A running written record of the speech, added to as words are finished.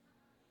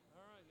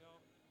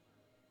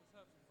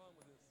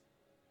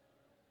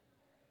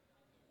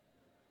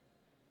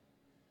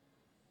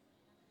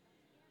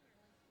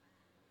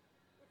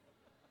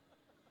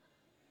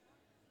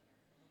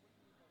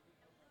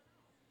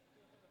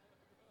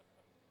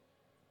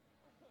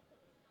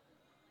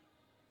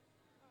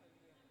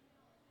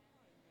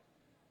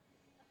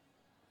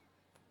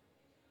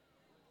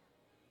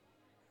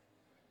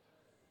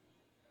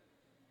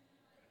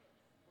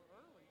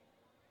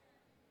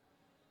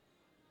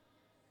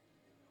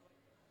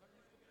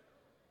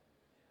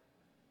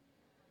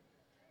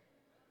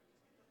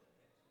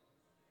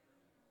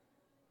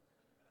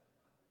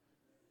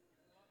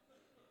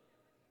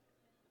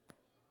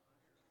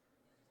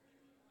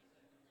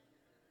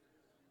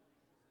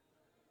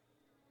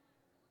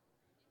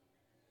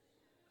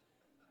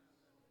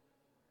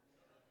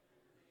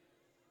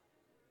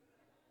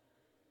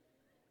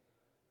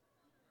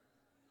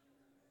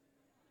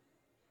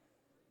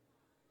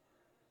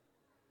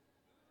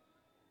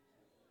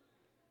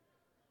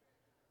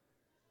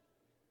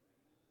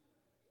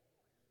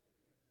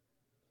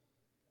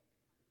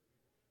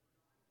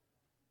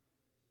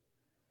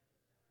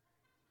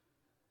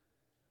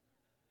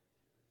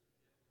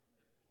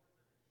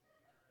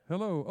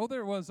Hello. Oh,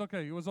 there it was.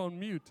 Okay, it was on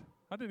mute.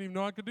 I didn't even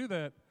know I could do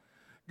that.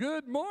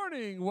 Good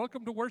morning.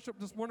 Welcome to worship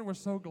this morning. We're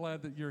so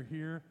glad that you're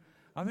here.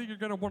 I think you're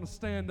going to want to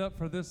stand up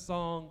for this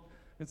song.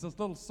 It's this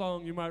little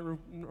song you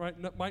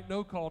might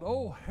know called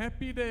 "Oh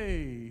Happy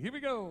Day." Here we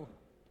go.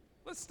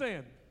 Let's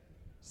stand.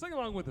 Sing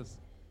along with us.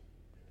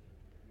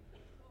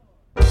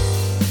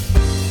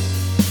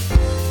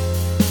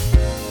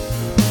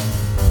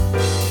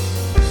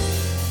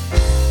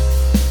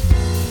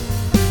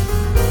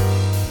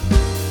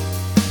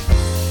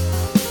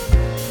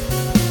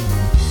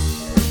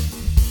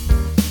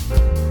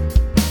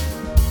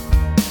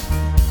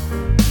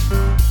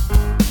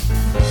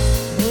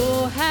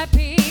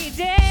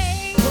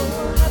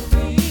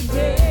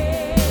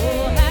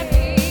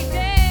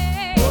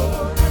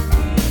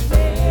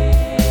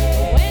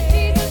 When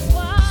Jesus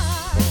was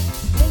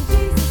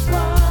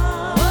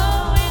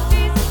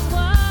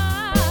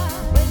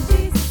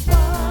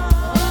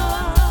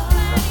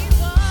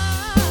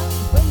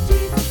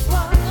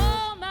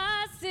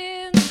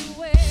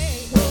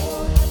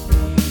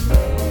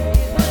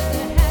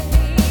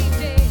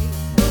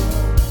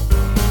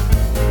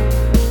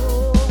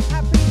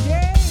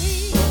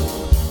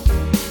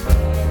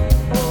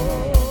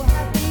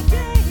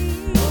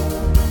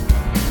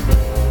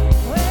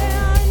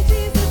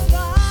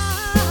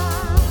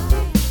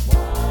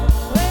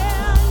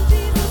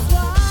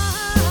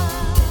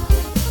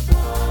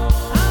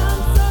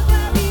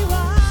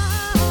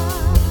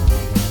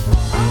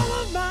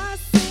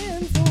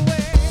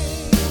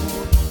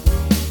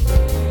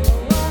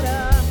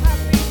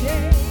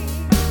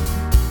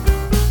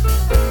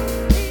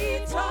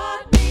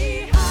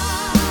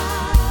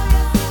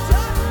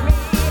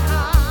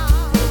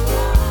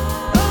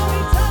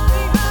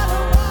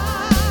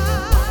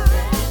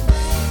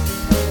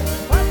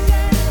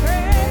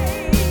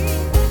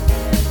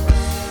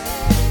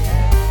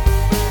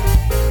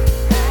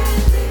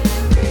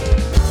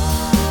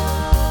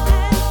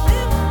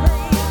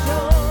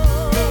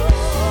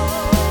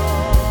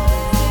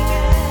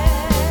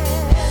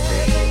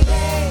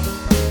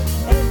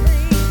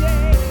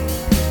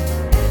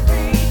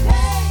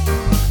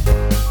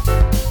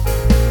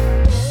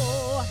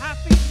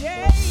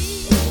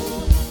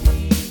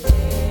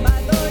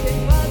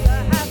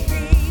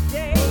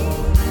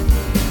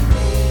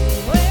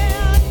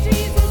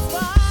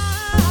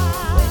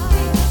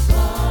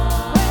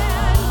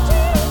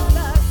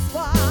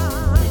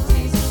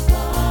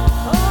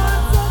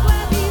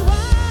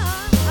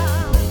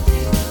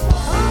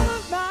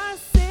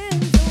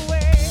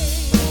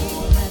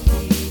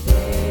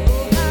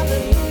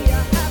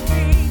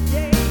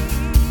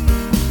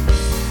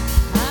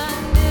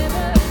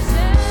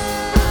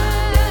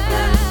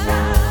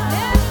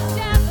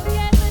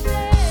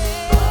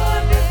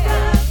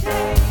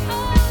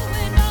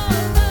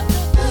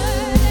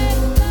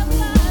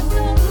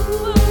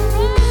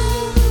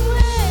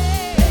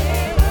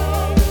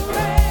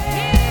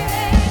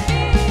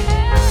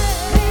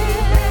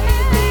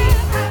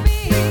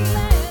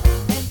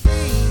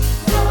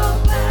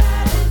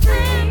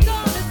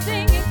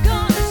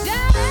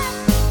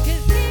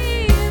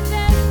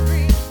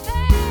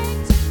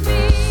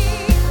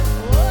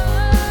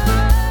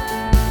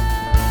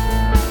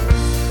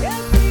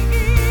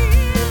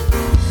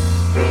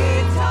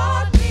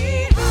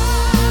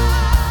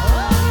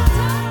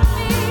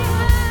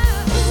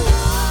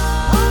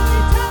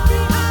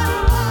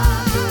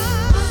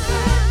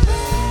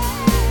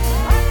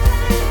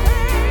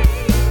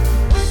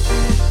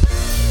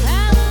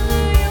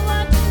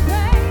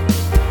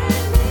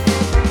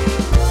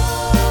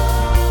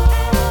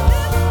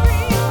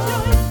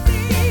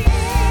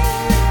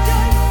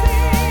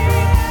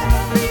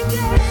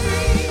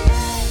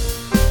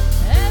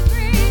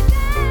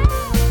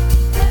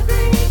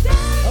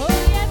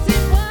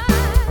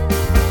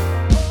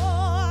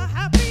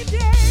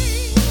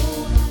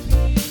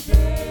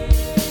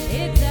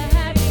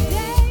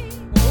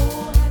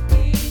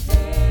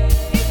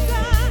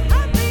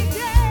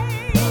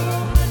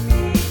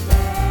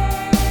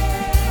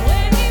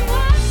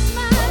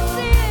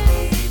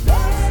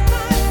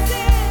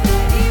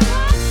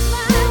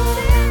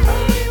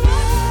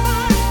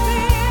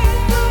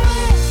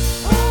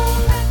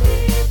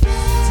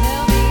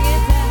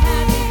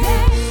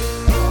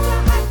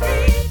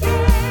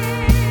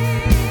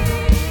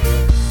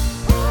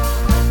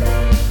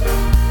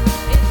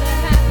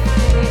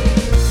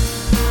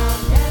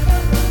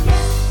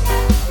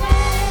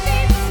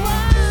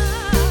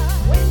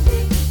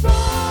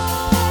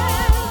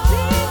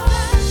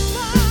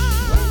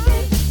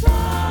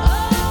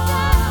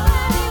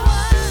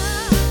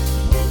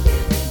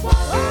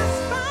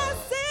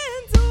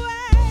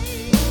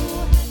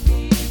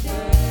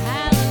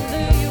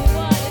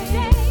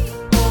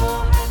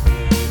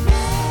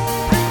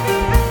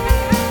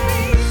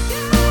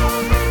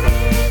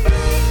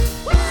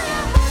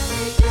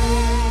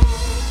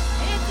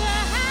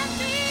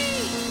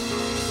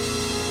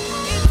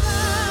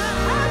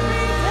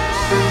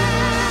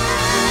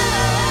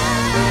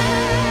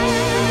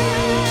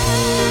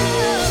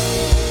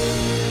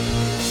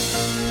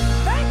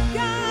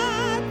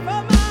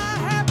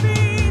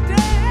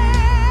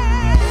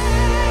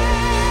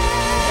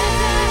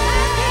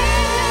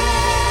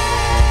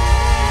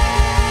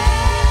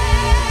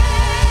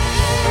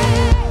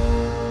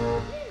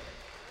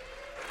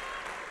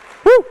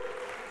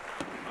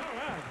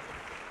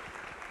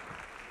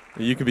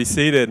You can be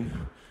seated.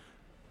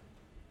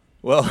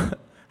 Well,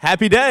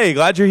 happy day.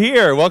 Glad you're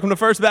here. Welcome to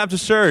First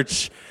Baptist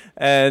Church.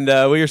 And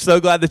we are so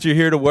glad that you're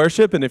here to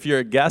worship. And if you're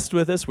a guest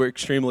with us, we're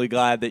extremely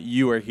glad that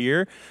you are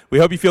here. We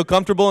hope you feel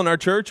comfortable in our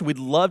church. We'd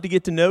love to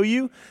get to know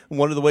you. And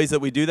one of the ways that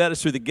we do that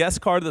is through the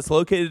guest card that's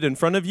located in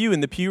front of you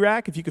in the pew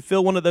rack. If you could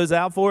fill one of those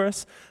out for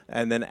us.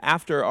 And then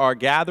after our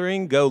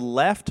gathering, go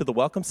left to the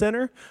Welcome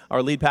Center.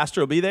 Our lead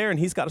pastor will be there, and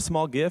he's got a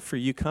small gift for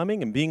you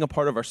coming and being a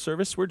part of our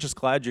service. We're just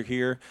glad you're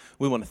here.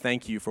 We want to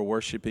thank you for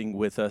worshiping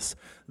with us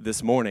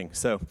this morning.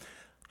 So,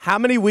 how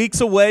many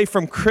weeks away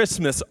from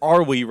Christmas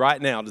are we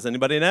right now? Does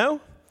anybody know?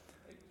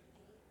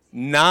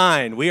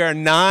 9. We are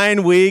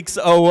 9 weeks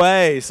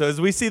away. So as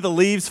we see the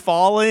leaves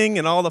falling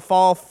and all the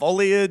fall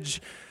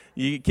foliage,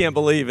 you can't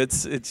believe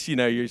it's is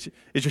your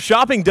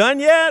shopping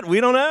done yet?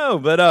 We don't know.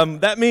 But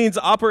that means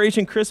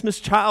Operation Christmas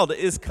Child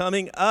is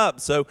coming up.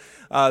 So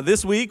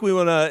this week we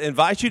want to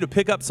invite you to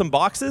pick up some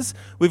boxes.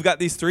 We've got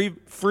these 3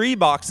 free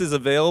boxes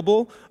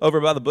available over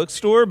by the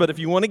bookstore. But if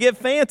you want to get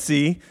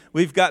fancy,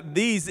 we've got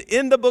these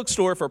in the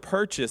bookstore for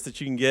purchase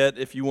that you can get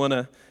if you want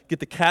to get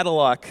the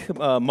Cadillac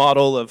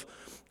model of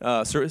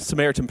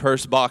Samaritan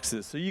Purse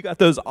boxes. So you got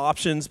those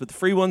options, but the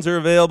free ones are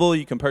available.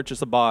 You can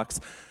purchase a box.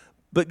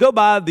 But go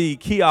by the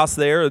kiosk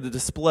there, or the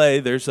display.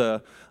 There's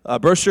a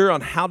brochure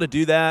on how to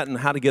do that and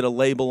how to get a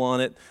label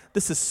on it.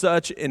 This is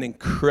such an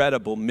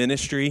incredible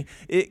ministry.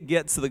 It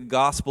gets the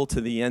gospel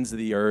to the ends of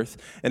the earth.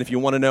 And if you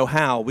want to know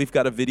how, we've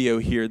got a video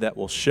here that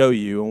will show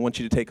you. I want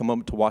you to take a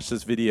moment to watch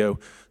this video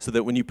so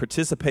that when you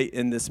participate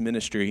in this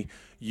ministry,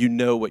 you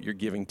know what you're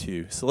giving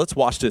to. So let's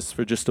watch this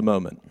for just a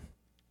moment.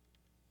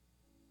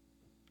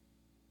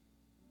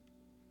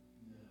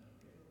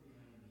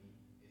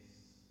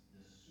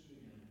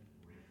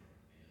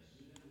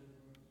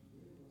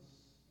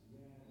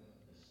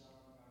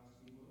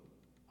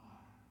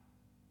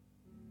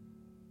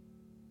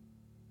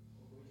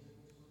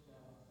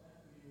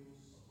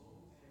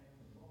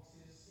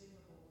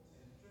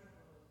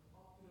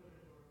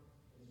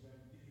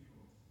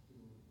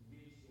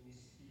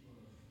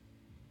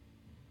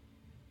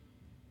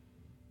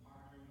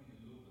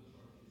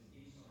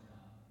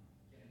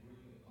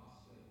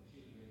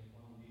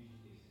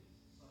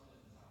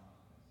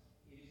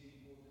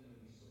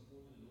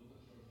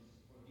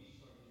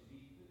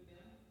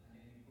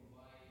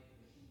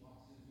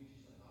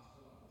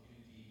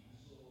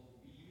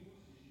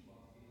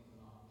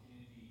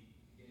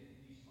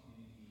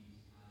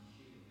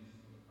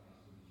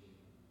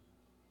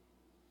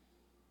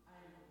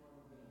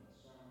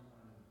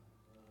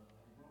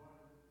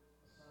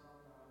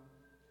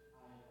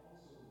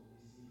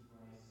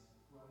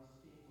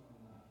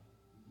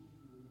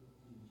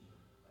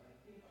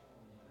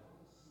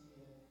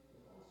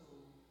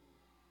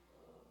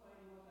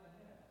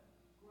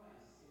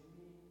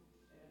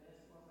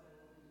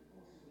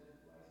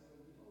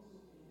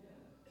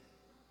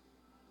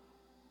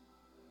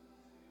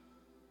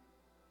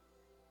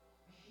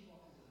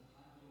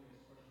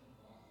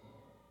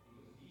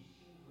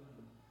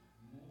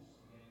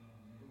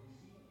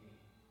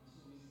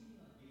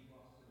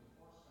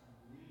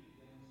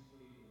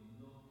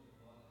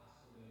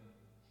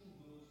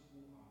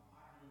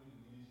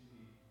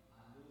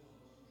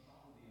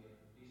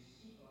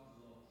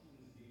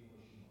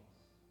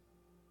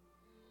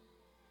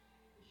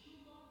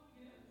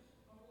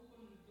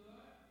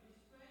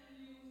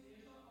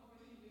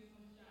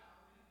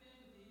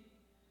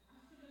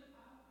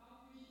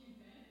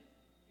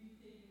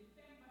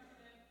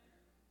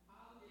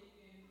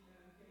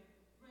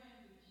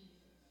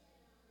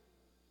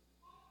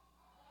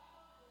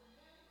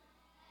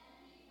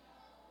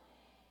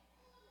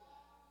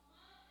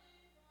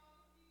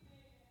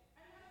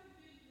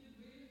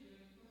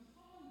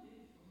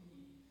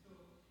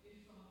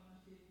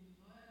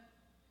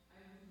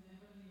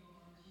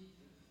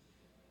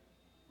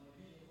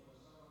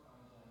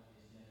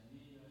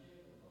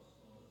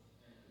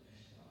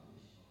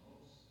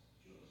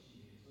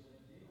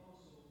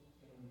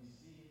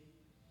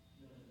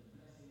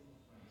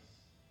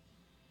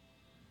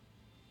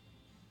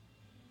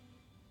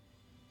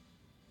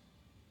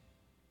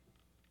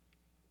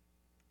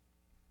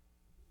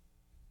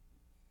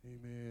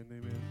 Amen,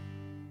 amen.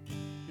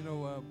 You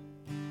know,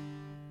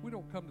 we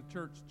don't come to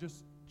church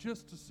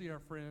just to see our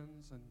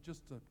friends and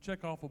just to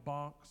check off a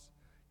box.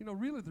 You know,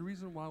 really the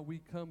reason why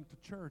we come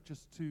to church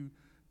is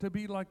to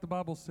be like the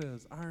Bible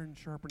says, iron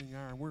sharpening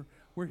iron.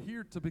 We're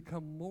here to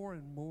become more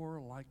and more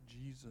like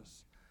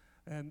Jesus.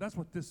 And that's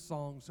what this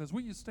song says.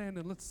 Will you stand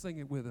and let's sing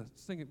it with us?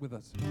 Sing it with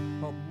us.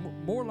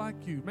 More like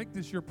you. Make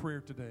this your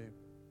prayer today.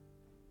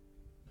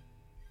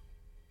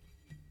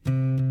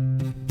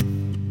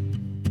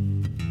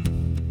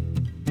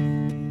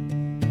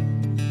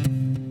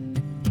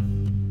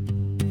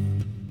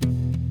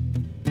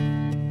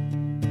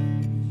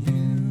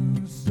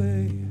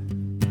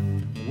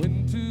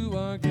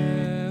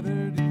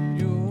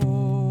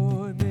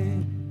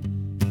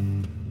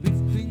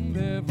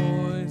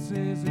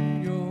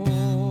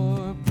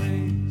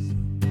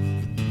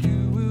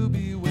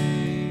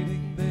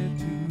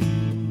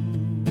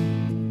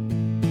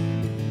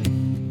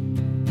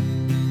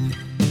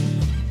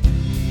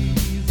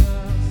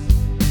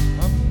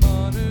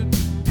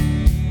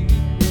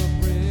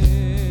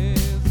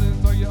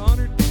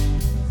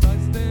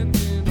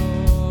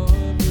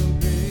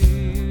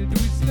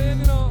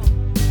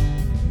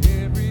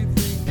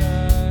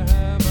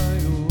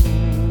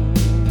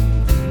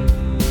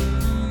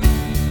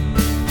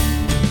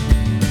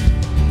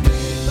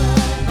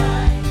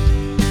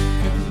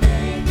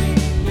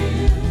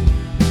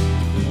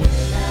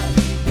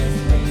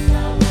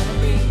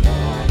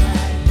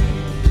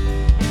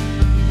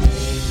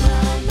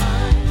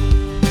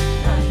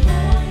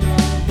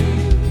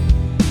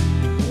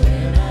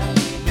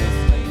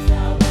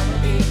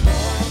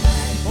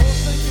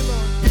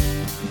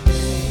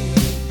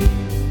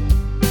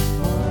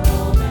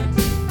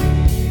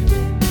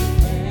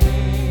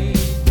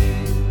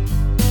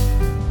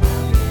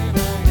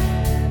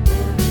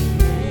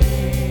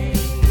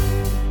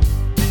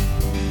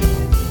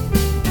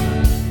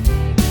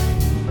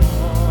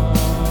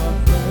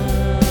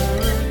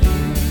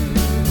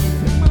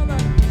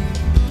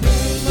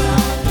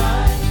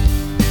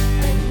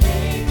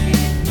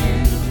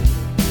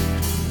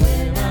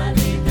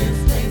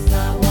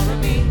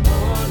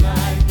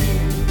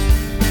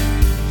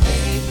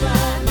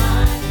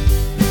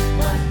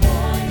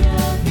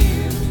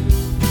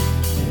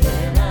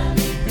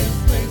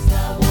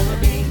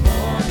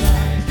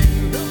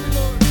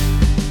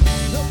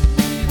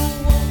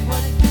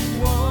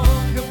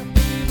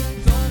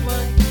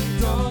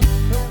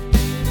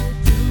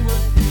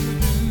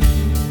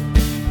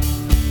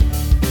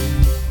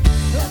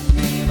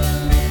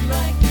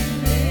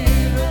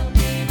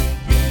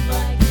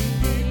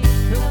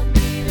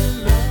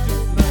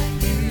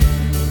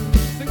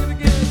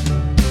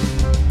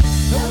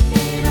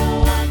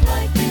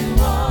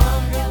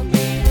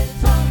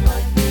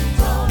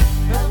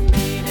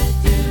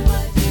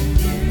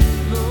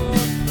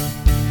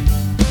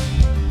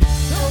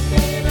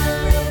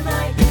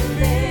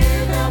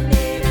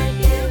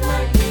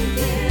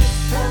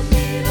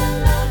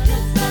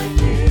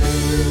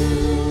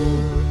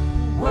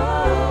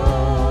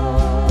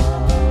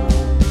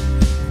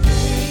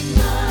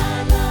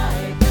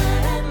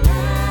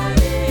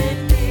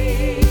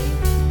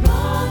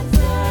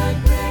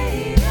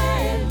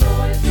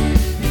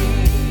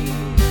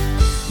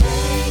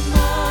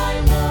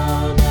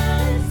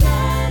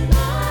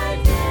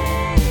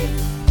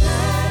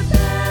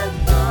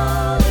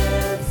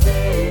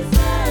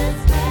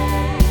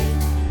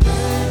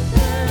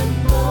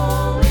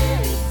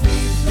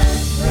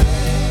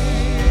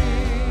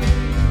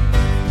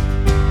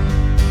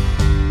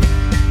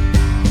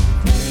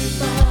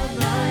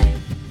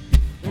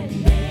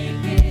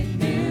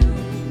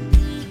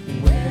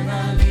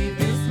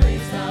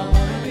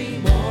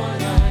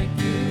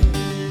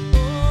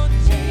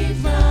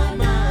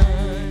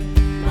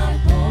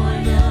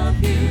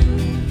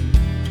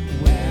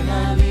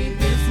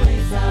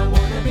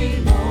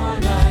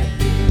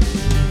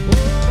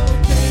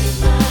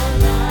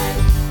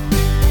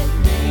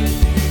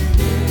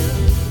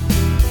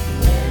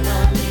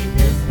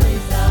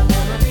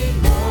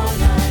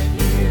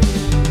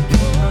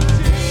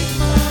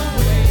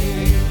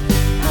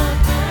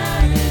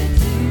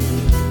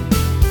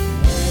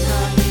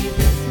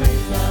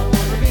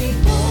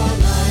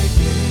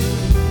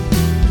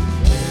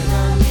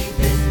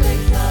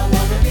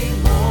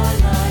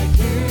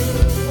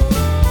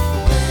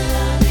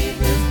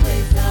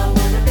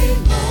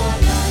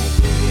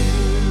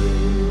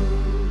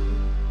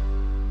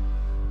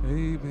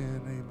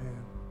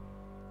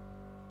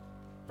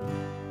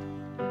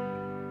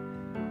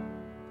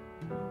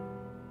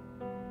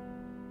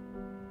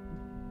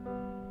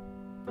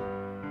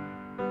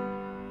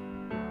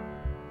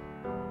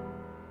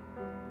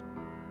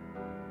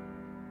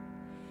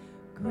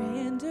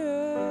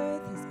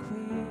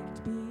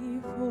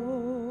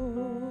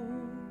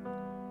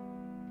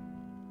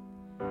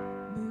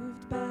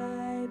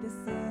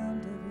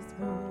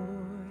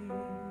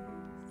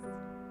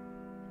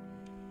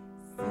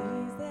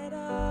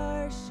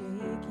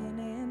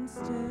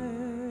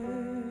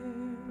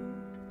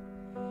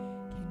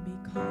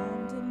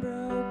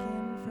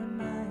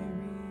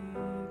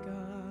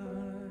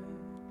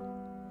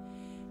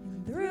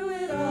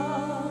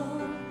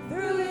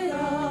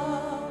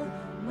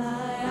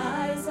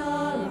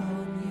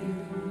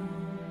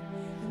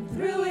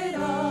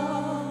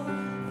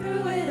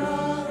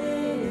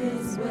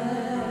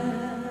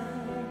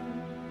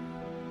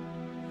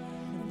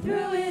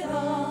 Through it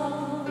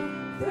all,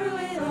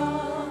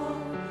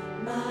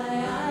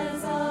 my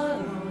eyes are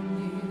on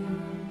you,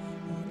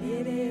 and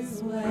it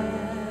is well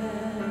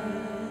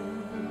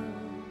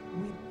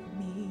with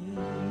me.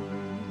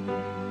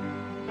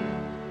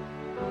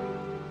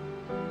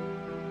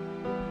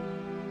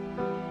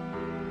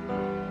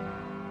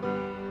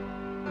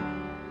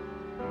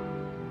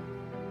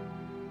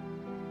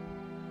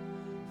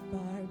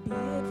 Far be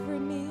it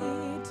from me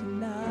to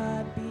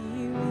not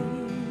be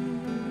weak,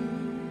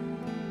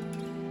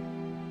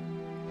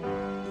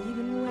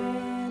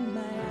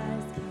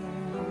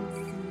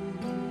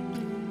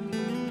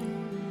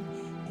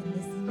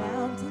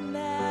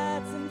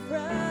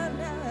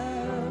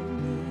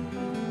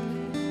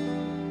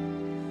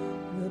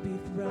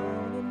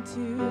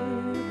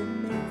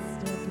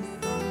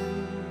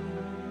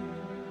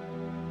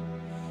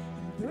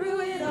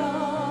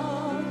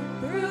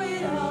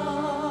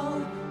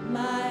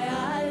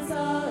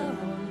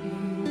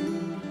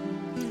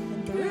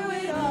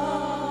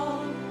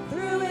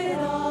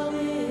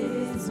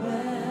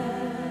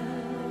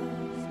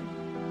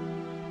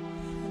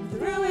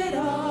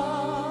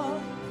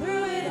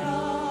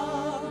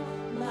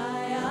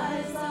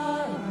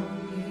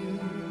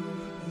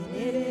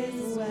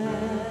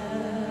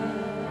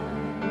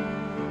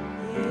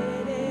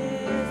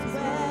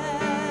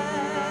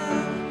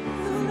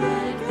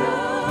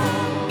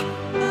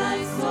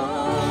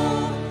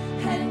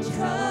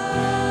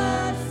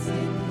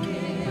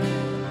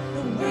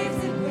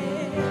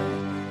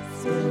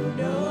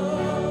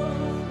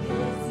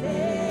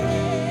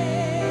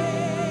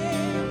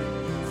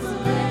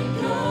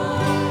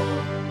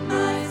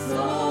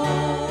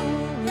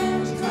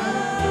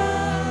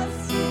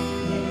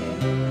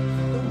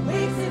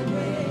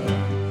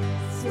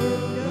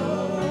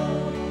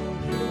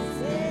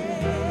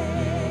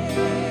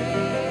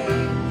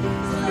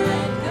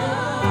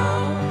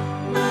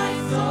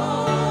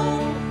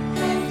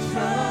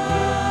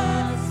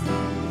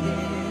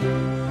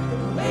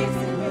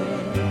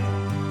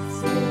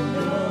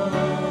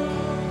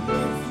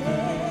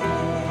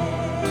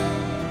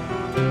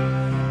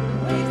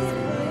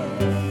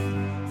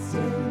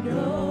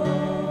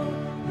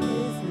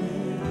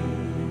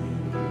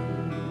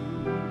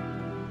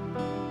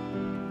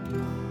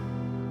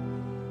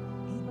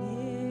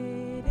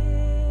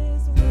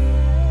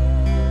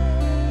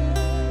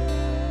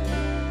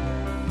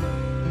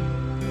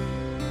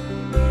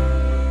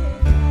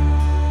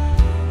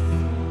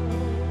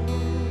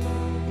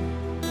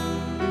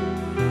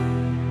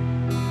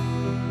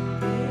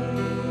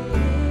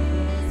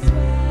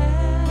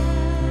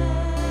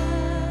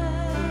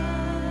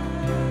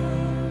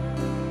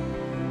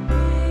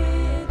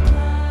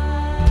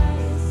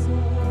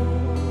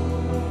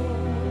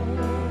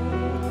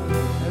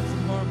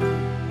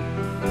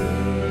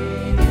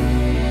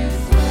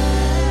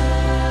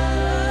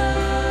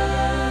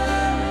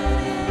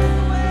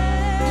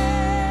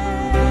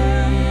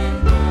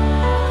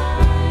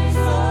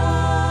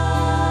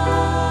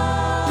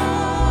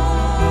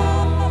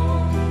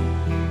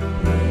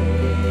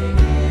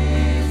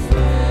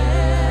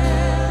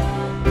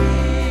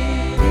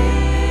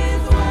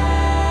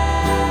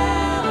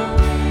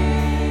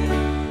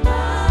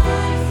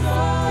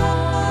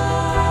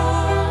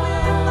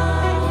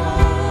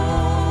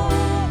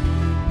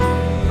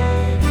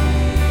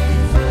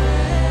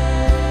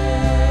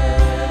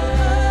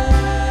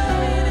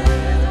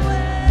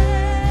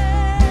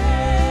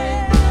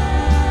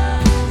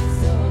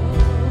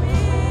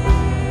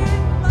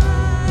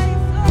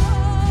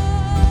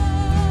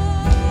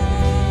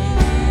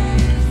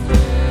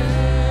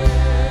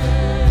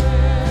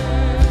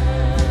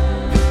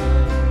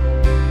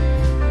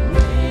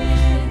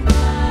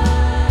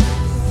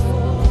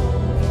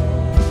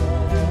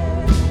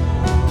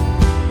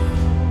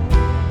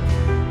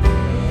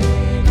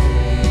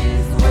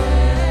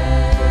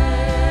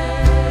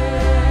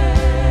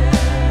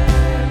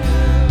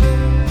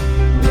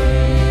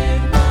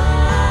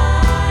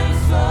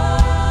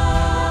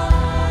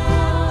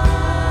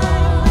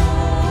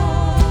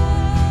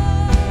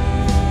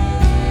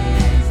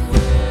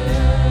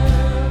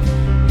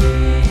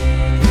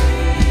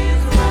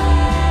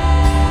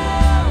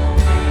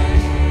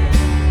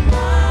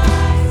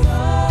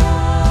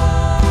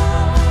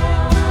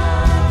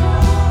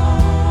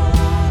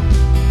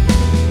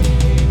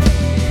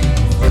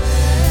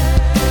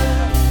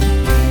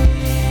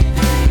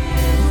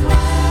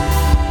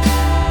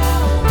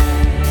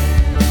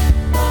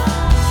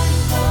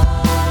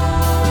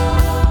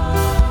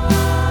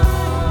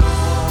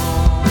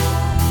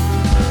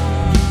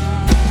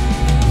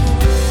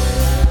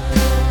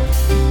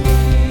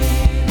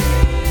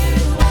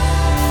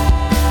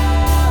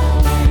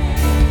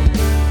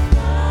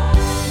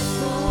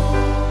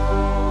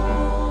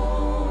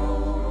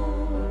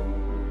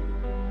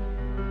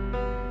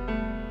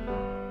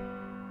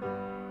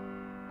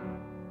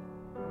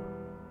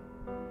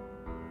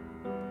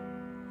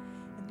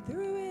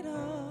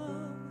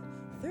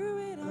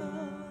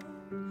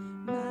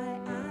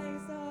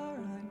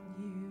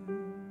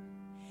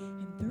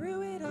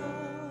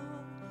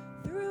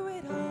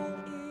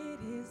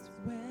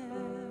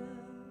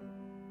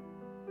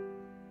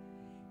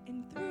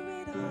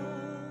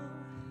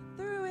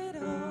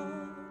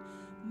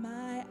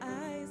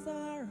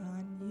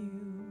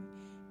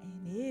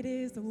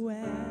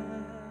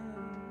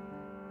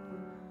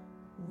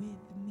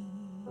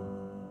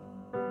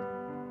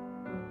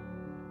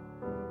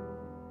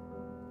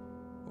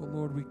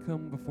 Lord, we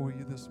come before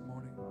you this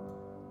morning,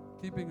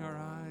 keeping our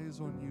eyes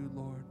on you,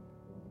 Lord,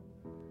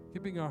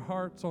 keeping our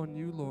hearts on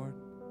you, Lord.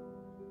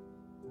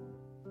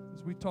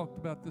 As we talked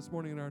about this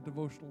morning in our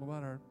devotional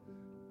about our,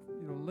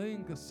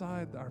 laying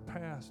aside our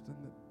past, and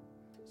that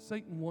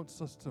Satan wants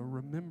us to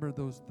remember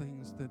those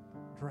things that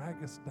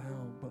drag us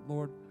down. But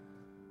Lord,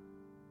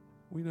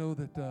 we know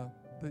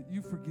that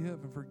you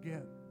forgive and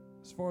forget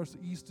as far as the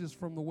east is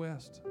from the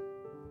west.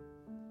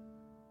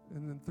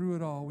 And then through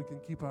it all, we can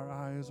keep our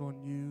eyes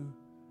on you.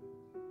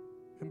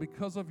 And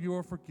because of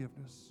your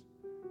forgiveness,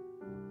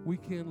 we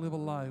can live a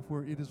life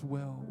where it is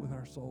well with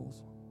our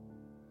souls.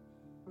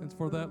 And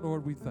for that,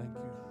 Lord, we thank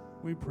you.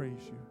 We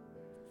praise you.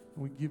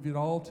 And we give it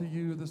all to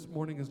you this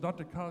morning. As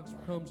Dr. Cox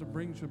comes and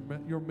brings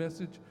your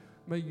message,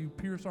 may you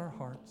pierce our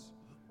hearts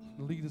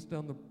and lead us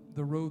down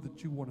the road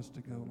that you want us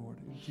to go, Lord.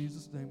 In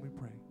Jesus' name we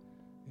pray.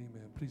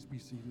 Amen. Please be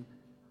seated.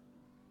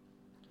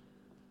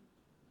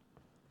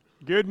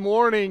 Good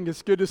morning.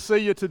 It's good to see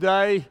you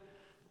today.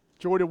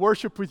 Joy to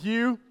worship with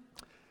you.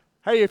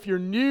 Hey, if you're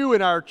new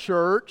in our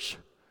church,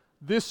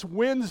 this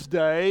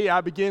Wednesday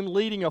I begin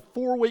leading a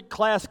 4-week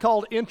class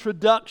called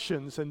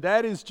Introductions, and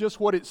that is just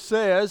what it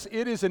says.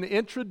 It is an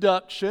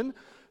introduction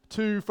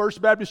to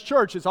First Baptist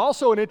Church. It's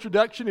also an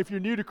introduction, if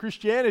you're new to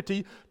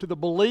Christianity, to the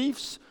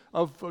beliefs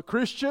of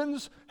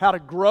Christians, how to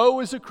grow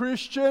as a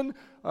Christian.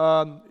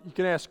 You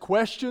can ask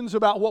questions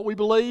about what we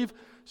believe.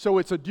 So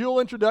it's a dual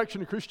introduction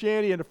to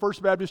Christianity and to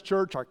First Baptist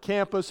Church, our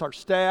campus, our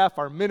staff,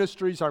 our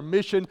ministries, our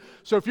mission.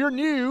 So if you're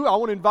new, I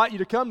want to invite you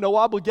to come. No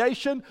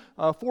obligation.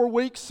 4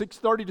 weeks,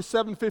 6:30 to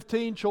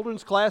 7:15.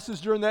 Children's classes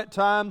during that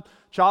time.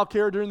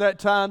 Childcare during that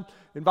time.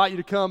 Invite you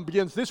to come.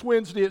 Begins this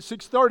Wednesday at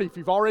 6:30. If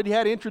you've already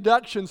had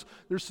introductions,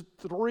 there's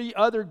 3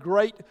 other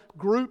great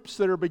groups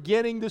that are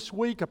beginning this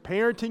week. A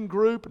parenting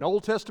group, an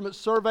Old Testament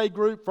survey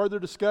group, further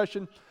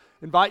discussion.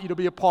 Invite you to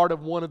be a part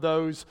of one of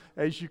those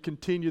as you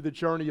continue the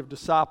journey of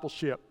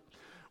discipleship.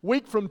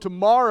 Week from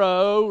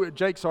tomorrow,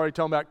 Jake's already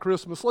talking about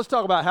Christmas. Let's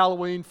talk about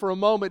Halloween for a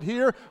moment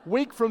here.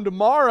 Week from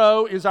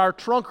tomorrow is our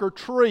Trunk or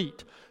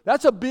Treat.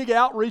 That's a big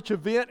outreach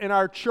event in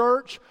our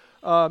church.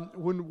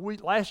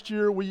 Last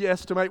year we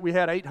estimate we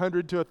had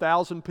 800 to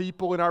 1,000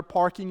 people in our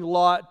parking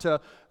lot,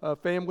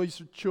 families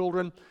with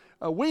children.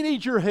 We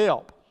need your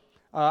help.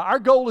 Our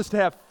goal is to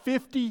have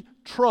 50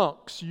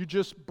 trunks. You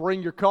just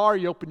bring your car,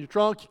 you open your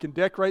trunk, you can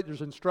decorate.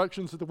 There's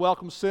instructions at the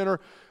Welcome Center,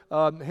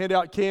 hand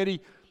out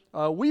candy.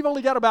 We've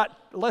only got about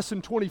less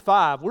than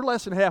 25. We're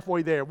less than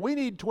halfway there. We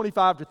need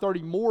 25 to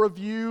 30 more of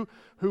you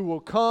who will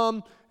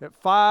come at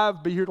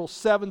 5, be here till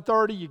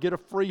 7:30. You get a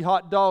free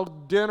hot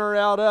dog dinner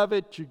out of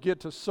it. You get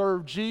to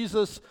serve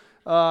Jesus.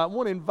 I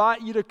want to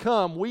invite you to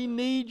come. We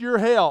need your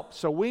help.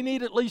 So we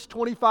need at least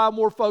 25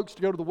 more folks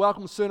to go to the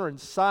Welcome Center and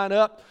sign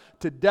up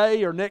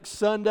today or next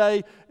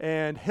Sunday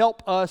and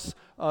help us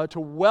to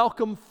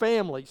welcome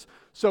families.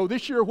 So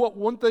this year,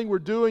 one thing we're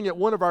doing at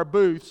one of our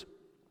booths,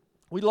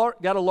 we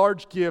got a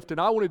large gift, and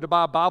I wanted to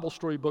buy Bible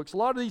story books. A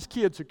lot of these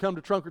kids who come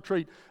to Trunk or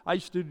Treat, I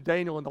used to do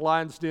Daniel and the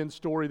Lion's Den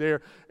story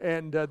there,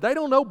 and they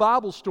don't know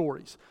Bible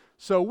stories.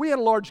 So we had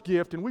a large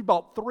gift, and we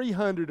bought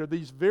 300 of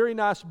these very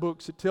nice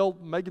books that tell,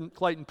 Megan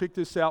Clayton picked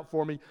this out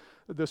for me,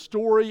 the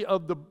story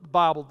of the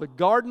Bible, the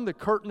garden, the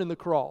curtain, and the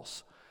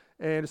cross.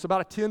 And it's about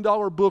a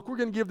 $10 book. We're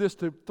going to give this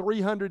to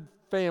 300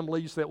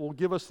 families that will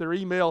give us their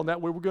email, and that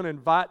way we're going to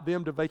invite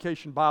them to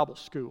Vacation Bible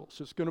School.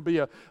 So it's going to be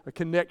a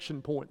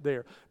connection point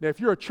there. Now, if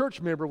you're a church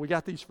member, we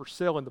got these for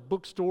sale in the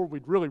bookstore.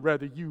 We'd really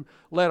rather you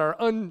let our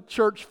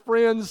unchurched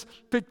friends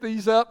pick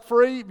these up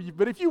free.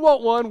 But if you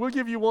want one, we'll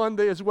give you one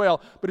as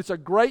well. But it's a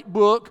great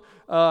book,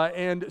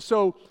 and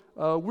so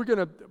we're going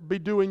to be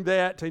doing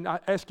that, and I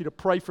ask you to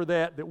pray for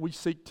that we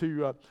seek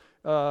to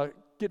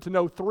get to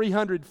know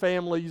 300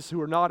 families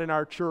who are not in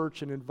our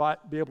church and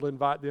be able to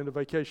invite them to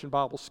Vacation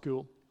Bible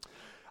School.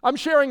 I'm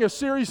sharing a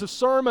series of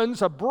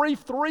sermons, a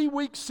brief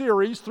 3-week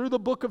series through the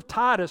book of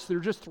Titus. There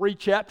are just 3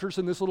 chapters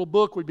in this little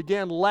book. We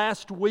began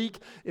last week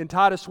in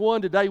Titus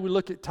 1. Today we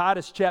look at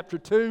Titus chapter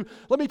 2.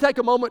 Let me take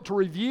a moment to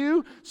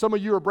review. Some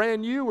of you are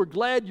brand new. We're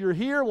glad you're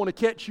here. I want to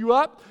catch you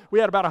up. We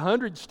had about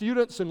 100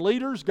 students and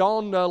leaders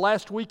gone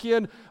last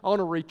weekend on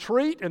a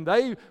retreat, and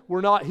they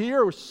were not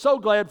here. We're so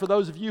glad for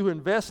those of you who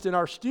invest in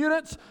our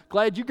students.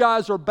 Glad you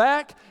guys are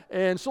back.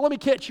 And so let me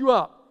catch you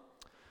up.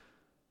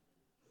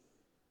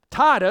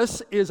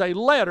 Titus is a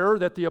letter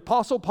that the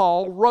Apostle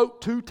Paul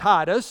wrote to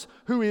Titus,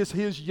 who is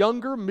his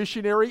younger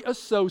missionary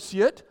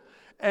associate.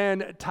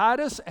 And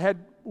Titus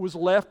was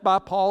left by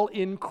Paul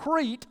in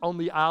Crete, on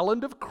the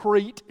island of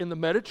Crete in the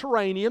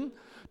Mediterranean,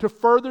 to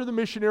further the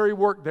missionary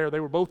work there. They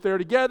were both there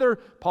together.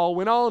 Paul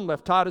went on,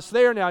 left Titus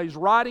there. Now he's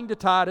writing to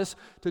Titus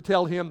to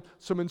tell him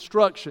some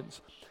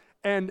instructions.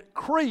 And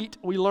Crete,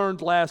 we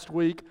learned last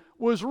week,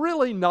 was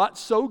really not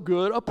so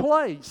good a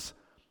place.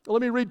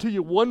 Let me read to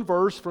you one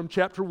verse from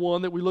chapter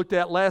 1 that we looked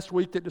at last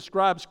week that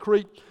describes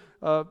Crete.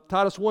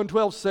 Titus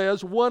 1:12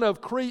 says, "One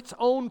of Crete's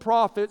own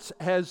prophets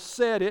has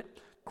said it,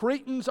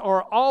 Cretans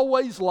are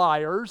always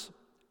liars,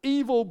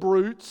 evil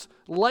brutes,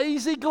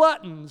 lazy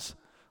gluttons."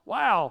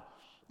 Wow,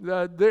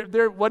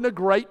 there wasn't a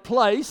great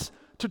place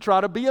to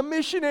try to be a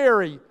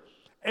missionary.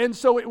 And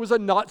so it was a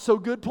not so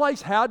good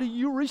place. How do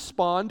you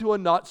respond to a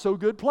not so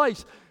good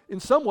place? In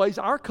some ways,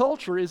 our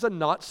culture is a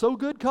not so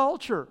good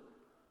culture.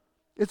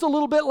 It's a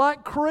little bit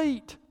like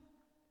Crete.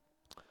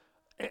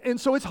 And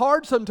so it's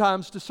hard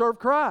sometimes to serve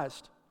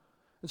Christ.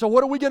 And so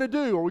what are we going to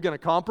do? Are we going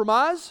to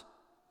compromise?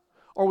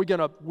 Are we going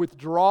to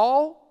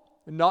withdraw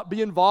and not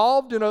be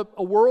involved in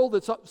a world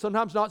that's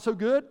sometimes not so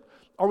good?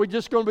 Are we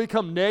just going to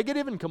become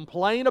negative and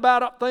complain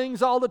about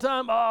things all the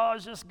time? Oh,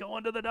 it's just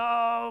going to the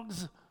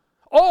dogs.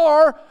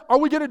 Or are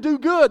we going to do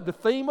good? The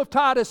theme of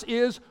Titus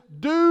is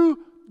do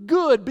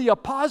good. Be a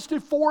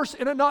positive force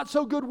in a not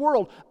so good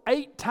world.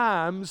 8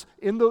 times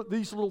in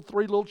these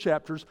three little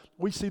chapters,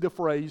 we see the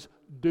phrase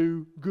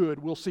do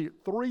good. We'll see it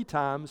 3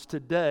 times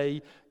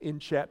today in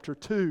chapter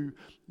 2.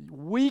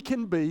 We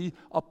can be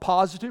a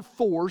positive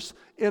force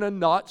in a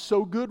not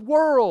so good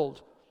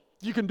world.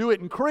 You can do it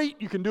in Crete.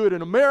 You can do it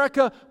in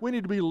America. We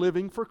need to be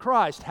living for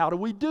Christ. How do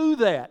we do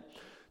that?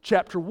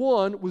 Chapter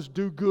 1 was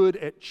do good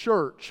at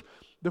church.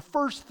 The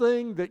first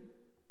thing that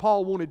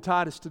Paul wanted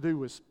Titus to do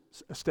was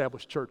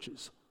establish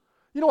churches.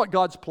 You know what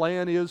God's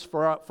plan is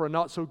for a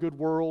not-so-good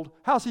world?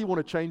 How does He want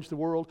to change the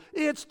world?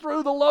 It's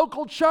through the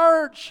local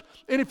church.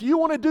 And if you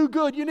want to do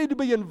good, you need to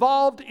be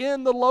involved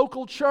in the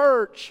local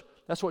church.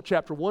 That's what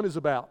chapter 1 is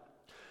about.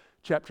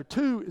 Chapter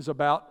 2 is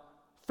about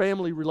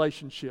family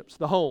relationships,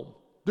 the home.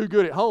 Do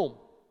good at home.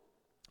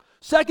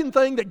 Second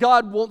thing that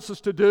God wants us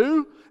to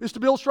do is to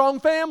build strong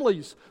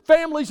families.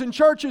 Families and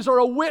churches are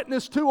a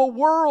witness to a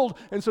world.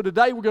 And so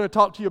today we're going to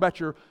talk to you about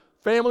your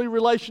family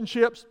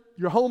relationships,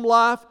 your home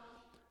life,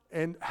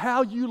 and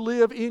how you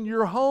live in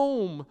your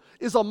home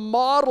is a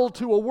model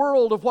to a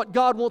world of what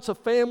God wants a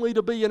family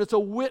to be, and it's a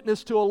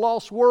witness to a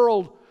lost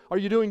world. Are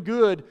you doing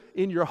good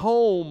in your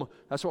home?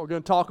 That's what we're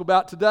going to talk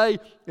about today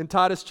in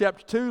Titus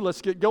chapter 2.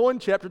 Let's get going.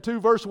 Chapter 2,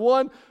 verse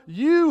 1.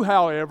 You,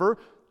 however...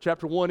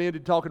 Chapter 1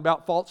 ended talking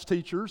about false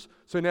teachers.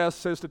 So now it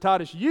says to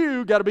Titus,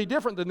 you got to be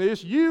different than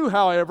this. You,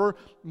 however,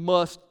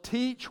 must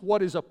teach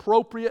what is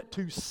appropriate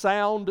to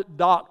sound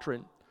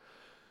doctrine.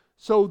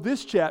 So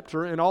this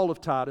chapter and all of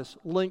Titus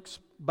links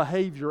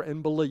behavior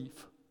and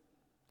belief.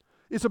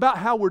 It's about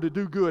how we're to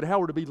do good, how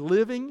we're to be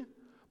living,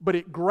 but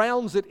it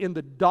grounds it in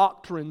the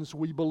doctrines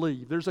we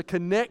believe. There's a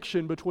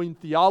connection between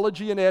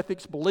theology and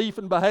ethics, belief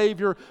and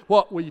behavior,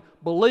 what we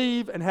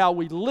believe and how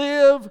we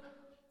live.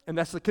 And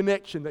that's the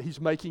connection that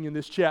he's making in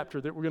this chapter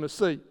that we're going to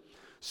see.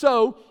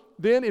 So,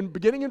 then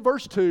beginning in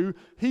verse 2,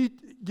 he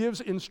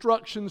gives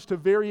instructions to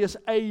various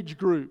age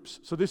groups.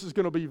 So this is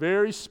going to be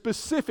very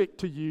specific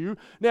to you.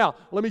 Now,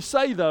 let me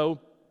say though,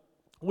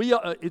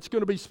 it's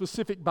going to be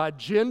specific by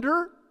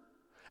gender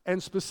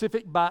and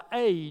specific by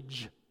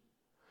age.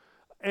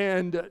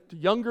 And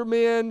younger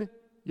men,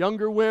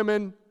 younger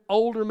women,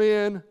 older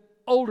men,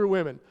 older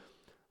women.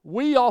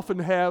 We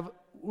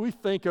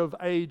think of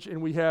age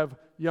and we have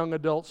young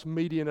adults,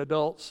 median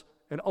adults,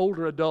 and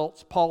older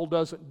adults. Paul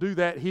doesn't do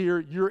that here.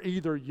 You're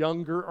either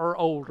younger or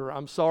older.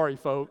 I'm sorry,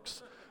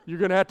 folks. You're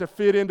going to have to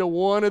fit into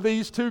one of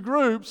these 2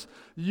 groups.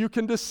 You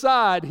can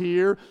decide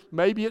here.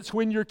 Maybe it's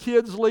when your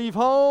kids leave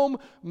home.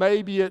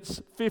 Maybe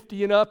it's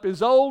 50 and up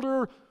is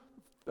older.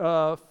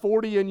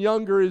 40 and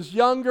younger is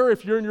younger.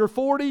 If you're in your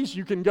 40s,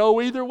 you can go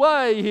either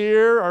way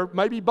here, or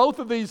maybe both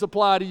of these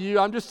apply to you.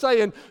 I'm just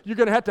saying you're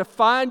going to have to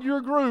find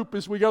your group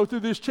as we go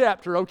through this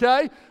chapter,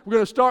 okay? We're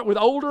going to start with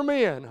older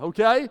men,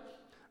 okay?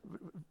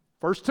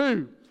 Verse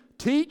 2,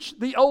 teach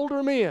the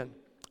older men.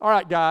 All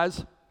right,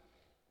 guys,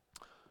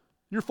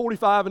 you're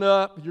 45 and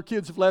up, your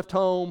kids have left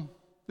home.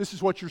 This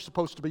is what you're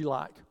supposed to be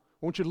like.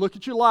 I want you to look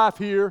at your life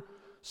here.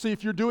 See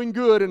if you're doing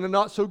good in a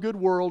not-so-good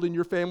world in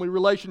your family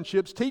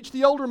relationships. Teach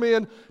the older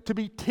men to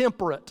be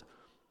temperate,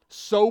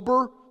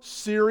 sober,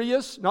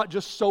 serious, not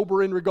just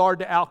sober in regard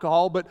to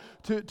alcohol, but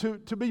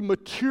to be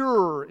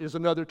mature is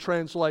another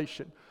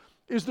translation.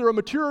 Is there a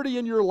maturity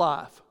in your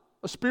life?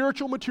 A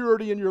spiritual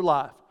maturity in your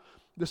life?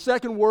 The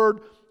second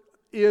word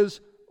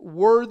is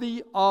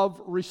worthy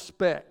of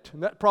respect.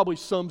 And that probably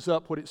sums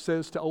up what it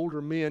says to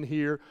older men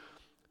here.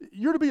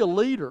 You're to be a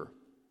leader.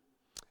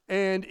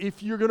 And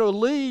if you're going to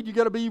lead, you've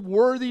got to be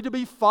worthy to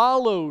be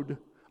followed.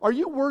 Are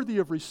you worthy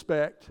of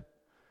respect?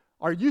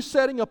 Are you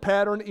setting a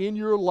pattern in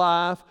your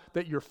life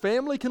that your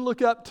family can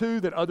look up to,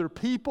 that other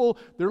people,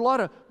 there's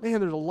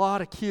a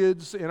lot of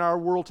kids in our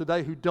world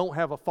today who don't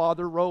have a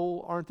father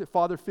role, aren't they,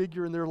 father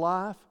figure in their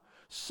life?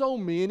 So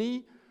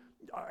many.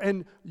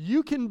 And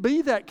you can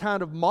be that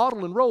kind of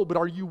model and role, but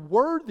are you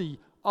worthy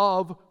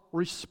of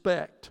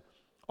respect?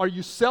 Are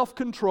you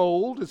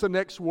self-controlled, is the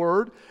next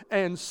word,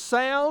 and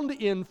sound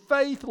in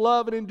faith,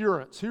 love, and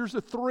endurance? Here's the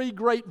 3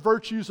 great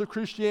virtues of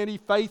Christianity: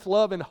 faith,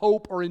 love, and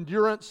hope, or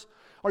endurance.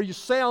 Are you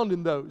sound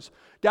in those?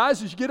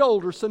 Guys, as you get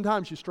older,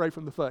 sometimes you stray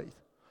from the faith.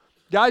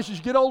 Guys, as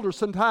you get older,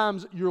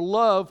 sometimes your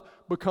love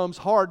becomes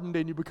hardened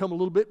and you become a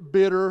little bit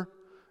bitter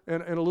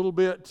and a little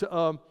bit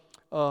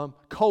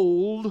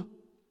cold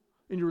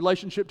in your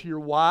relationship to your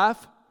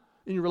wife,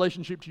 in your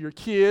relationship to your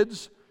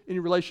kids, in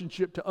your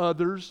relationship to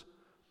others.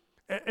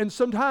 And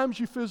sometimes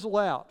you fizzle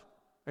out.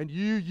 and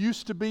you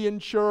used to be in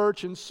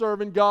church and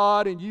serving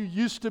God, and you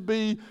used to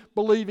be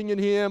believing in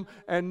Him,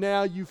 and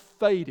now you've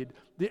faded.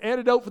 The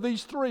antidote for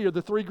these three are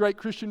the three great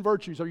Christian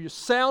virtues. Are you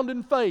sound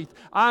in faith?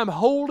 I'm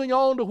holding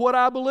on to what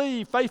I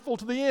believe, faithful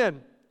to the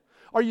end.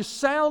 Are you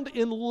sound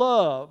in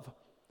love?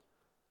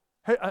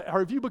 Or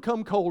have you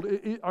become cold?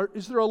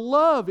 Is there a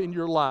love in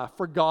your life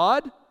for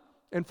God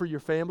and for your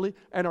family?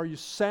 And are you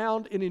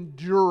sound in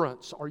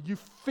endurance? Are you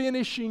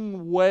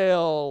finishing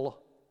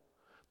well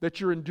that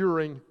you're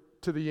enduring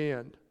to the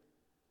end?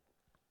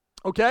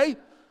 Okay?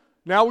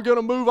 Now we're going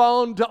to move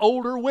on to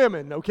older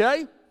women,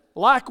 okay?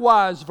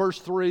 Likewise, verse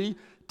 3,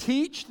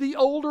 teach the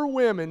older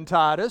women,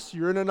 Titus.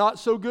 You're in a not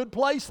so good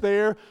place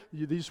there.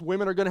 These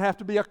women are going to have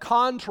to be a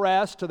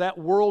contrast to that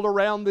world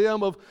around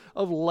them of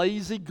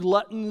lazy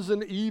gluttons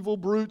and evil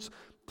brutes.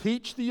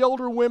 Teach the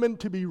older women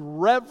to be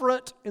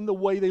reverent in the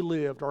way they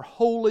lived, or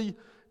holy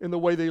in the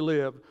way they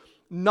lived.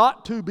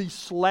 Not to be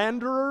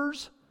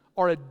slanderers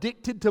or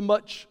addicted to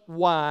much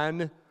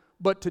wine,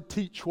 but to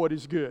teach what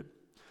is good.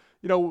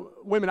 You know,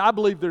 women, I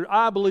believe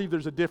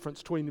there's a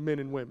difference between men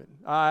and women.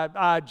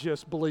 I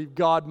just believe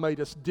God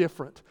made us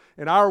different.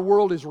 And our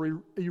world is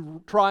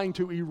trying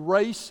to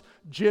erase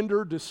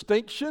gender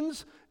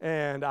distinctions,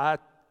 and I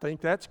think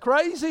that's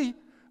crazy.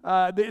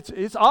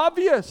 It's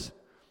obvious.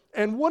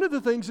 And one of the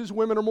things is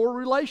women are more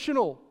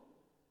relational,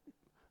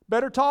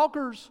 better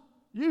talkers,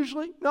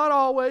 usually, not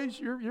always.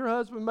 Your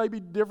husband may be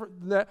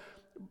different than that.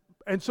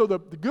 And so the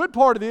good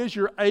part of it is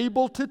you're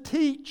able to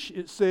teach,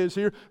 it says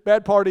here.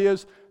 Bad part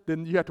is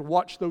then you have to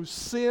watch those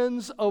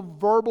sins of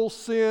verbal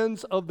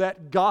sins, of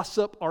that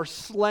gossip or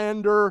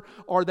slander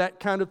or that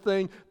kind of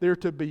thing. They're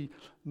to be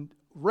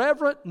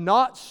reverent,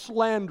 not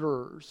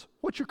slanderers.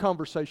 What's your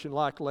conversation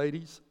like,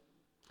 ladies?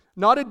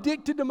 Not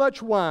addicted to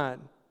much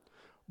wine,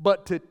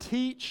 but to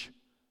teach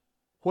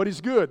what is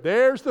good.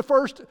 There's the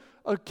first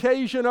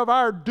occasion of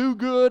our do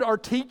good or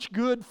teach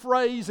good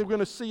phrase. We're going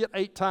to see it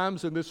 8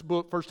 times in this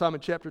book. First time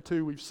in chapter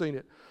 2 we've seen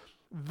it.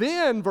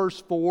 Then, verse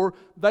 4,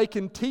 they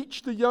can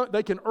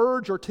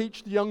urge or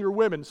teach the younger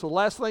women. So the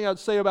last thing I'd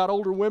say about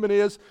older women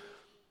is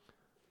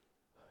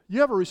you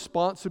have a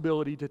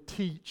responsibility to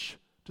teach,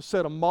 to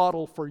set a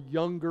model for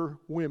younger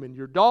women.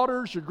 Your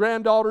daughters, your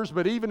granddaughters,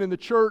 but even in the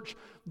church,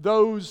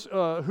 those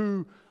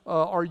who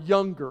are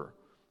younger.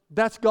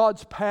 That's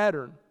God's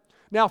pattern.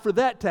 Now, for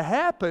that to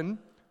happen,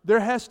 there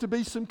has to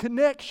be some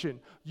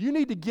connection. You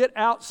need to get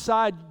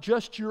outside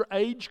just your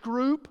age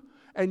group,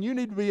 and you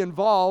need to be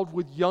involved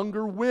with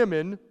younger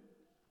women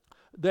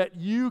that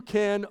you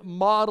can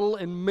model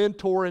and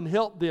mentor and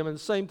help them. And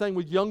the same thing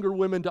with younger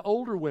women to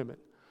older women.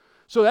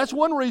 So that's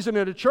one reason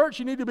in a church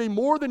you need to be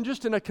more than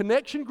just in a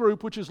connection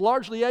group, which is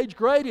largely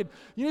age-graded.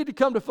 You need to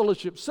come to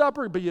fellowship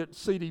supper, be it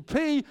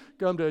CDP,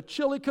 come to a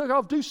chili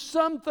cook-off, do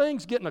some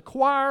things, get in a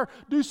choir,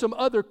 do some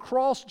other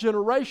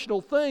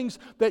cross-generational things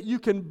that you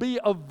can be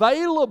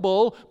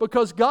available,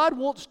 because God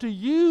wants to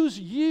use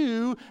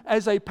you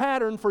as a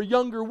pattern for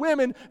younger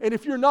women, and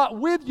if you're not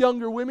with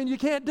younger women, you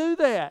can't do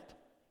that.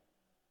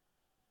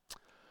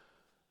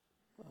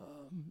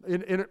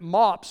 In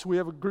MOPS, we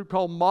have a group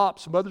called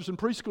MOPS, Mothers and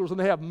Preschoolers, and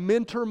they have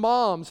mentor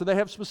moms, and they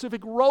have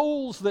specific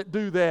roles that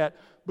do that.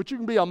 But you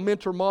can be a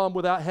mentor mom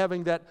without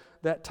having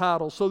that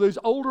title. So those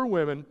older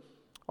women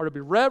are to be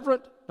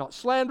reverent, not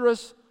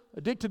slanderous,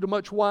 addicted to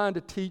much wine,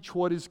 to teach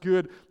what is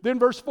good. Then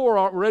verse 4,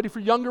 aren't we ready for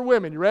younger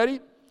women? You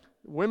ready?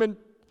 Women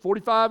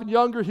 45 and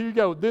younger, here you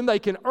go. Then they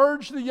can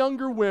urge the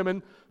younger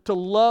women to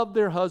love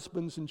their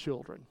husbands and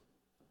children.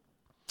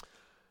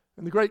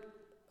 And the great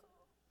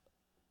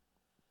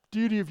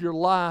duty of your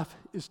life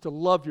is to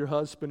love your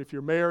husband if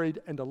you're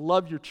married, and to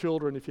love your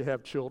children if you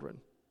have children.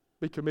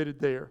 Be committed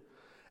there.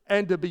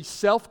 And to be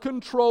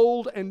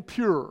self-controlled and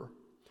pure.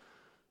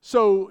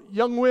 So,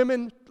 young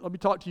women, let me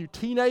talk to you,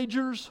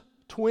 teenagers,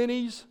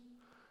 20s.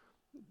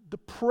 The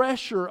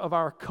pressure of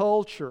our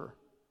culture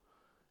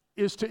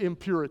is to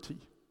impurity,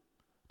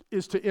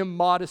 is to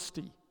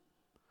immodesty.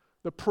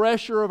 The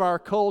pressure of our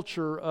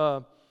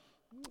culture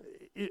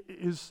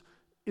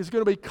is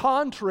going to be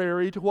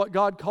contrary to what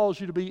God calls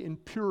you to be in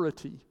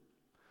purity.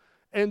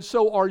 And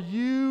so are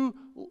you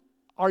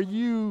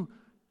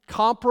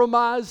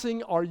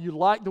compromising? Are you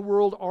like the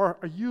world? Or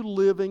are you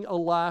living a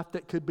life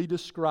that could be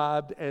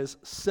described as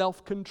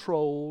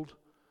self-controlled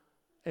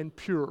and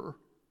pure?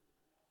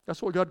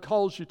 That's what God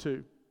calls you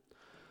to.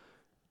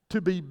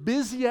 To be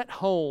busy at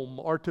home,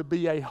 or to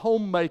be a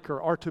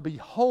homemaker, or to be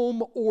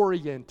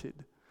home-oriented.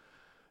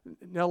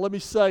 Now let me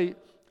say,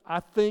 I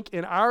think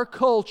in our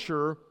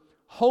culture,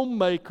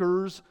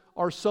 homemakers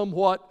are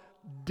somewhat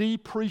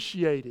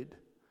depreciated,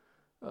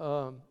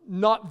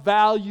 not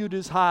valued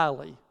as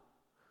highly.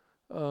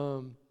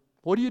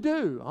 What do you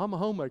do? I'm a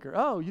homemaker.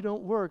 Oh, you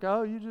don't work.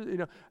 Oh, you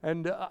just,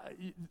 And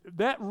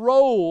that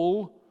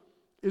role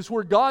is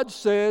where God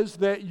says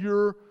that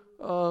your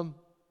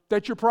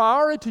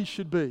priority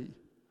should be.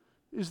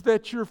 Is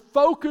that your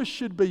focus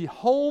should be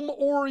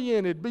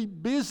home-oriented, be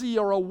busy,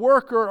 or a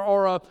worker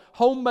or a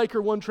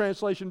homemaker. One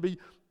translation, be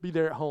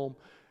there at home.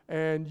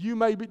 And you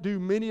may do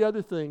many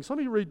other things. Let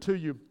me read to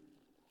you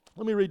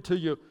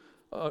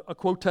a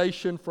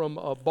quotation from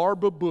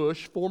Barbara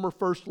Bush, former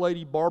First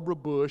Lady Barbara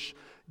Bush,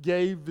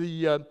 gave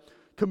the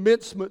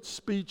commencement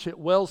speech at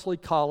Wellesley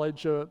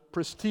College, a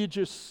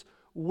prestigious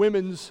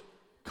women's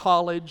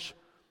college.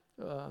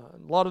 A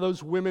lot of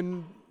those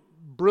women,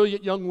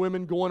 brilliant young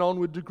women going on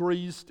with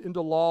degrees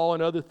into law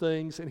and other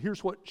things. And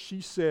here's what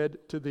she said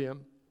to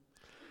them.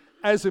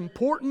 As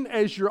important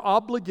as your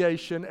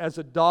obligation as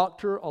a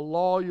doctor, a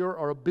lawyer,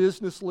 or a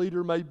business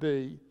leader may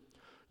be,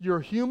 your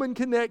human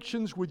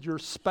connections with your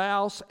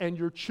spouse and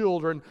your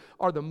children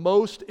are the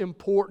most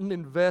important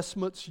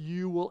investments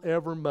you will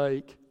ever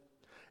make.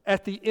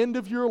 At the end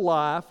of your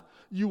life,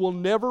 you will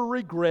never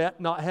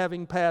regret not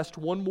having passed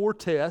one more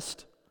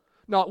test,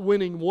 not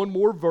winning one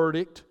more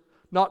verdict,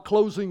 not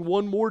closing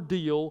one more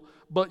deal,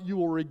 but you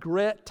will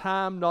regret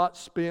time not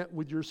spent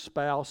with your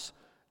spouse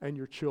and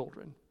your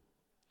children.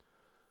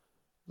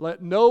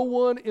 Let no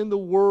one in the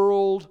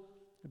world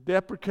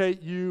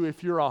deprecate you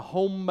if you're a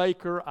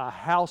homemaker, a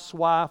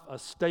housewife, a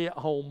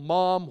stay-at-home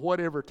mom,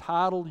 whatever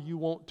title you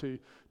want to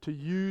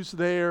use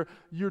there.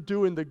 You're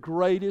doing the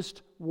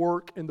greatest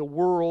work in the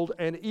world.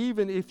 And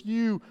even if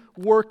you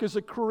work as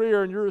a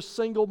career and you're a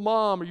single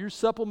mom or you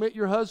supplement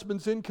your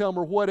husband's income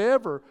or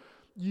whatever,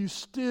 you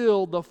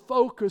still, the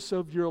focus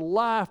of your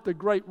life, the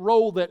great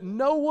role that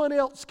no one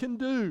else can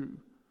do,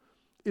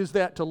 is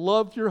that to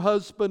love your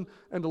husband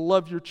and to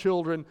love your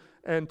children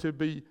and to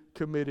be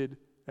committed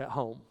at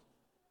home.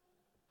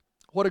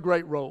 What a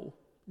great role.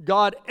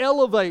 God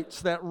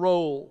elevates that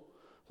role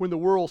when the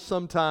world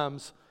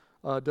sometimes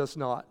does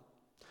not.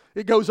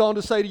 It goes on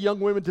to say to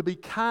young women to be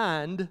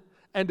kind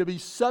and to be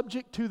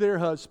subject to their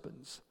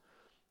husbands.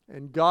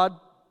 And God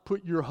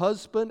put your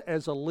husband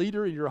as a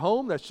leader in your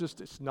home.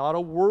 That's not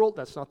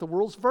the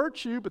world's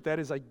virtue, but that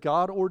is a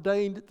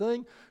God-ordained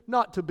thing.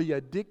 Not to be a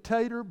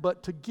dictator,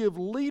 but to give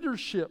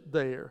leadership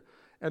there.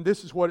 And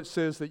this is what it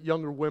says that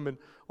younger women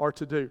are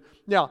to do.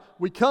 Now,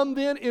 we come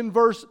then in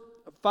verse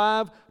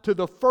 5 to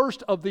the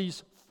first of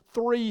these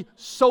three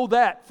so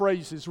that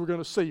phrases we're going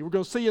to see. We're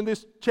going to see in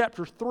this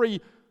chapter 3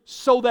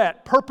 so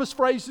that. Purpose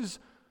phrases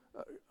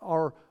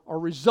are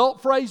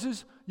result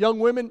phrases. Young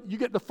women, you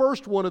get the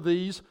first one of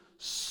these,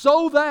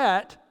 so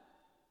that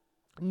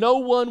no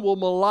one will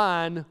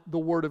malign the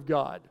Word of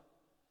God.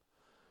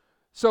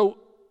 So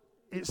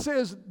it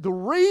says the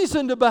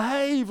reason to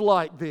behave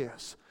like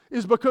this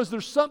is because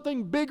there's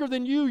something bigger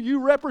than you. You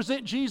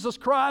represent Jesus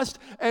Christ,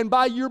 and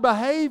by your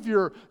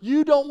behavior,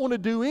 you don't want to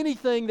do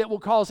anything that will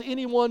cause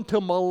anyone to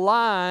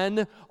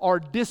malign or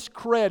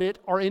discredit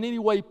or in any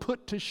way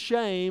put to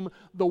shame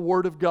the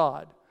Word of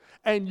God.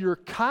 And your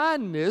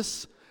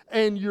kindness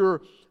and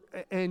your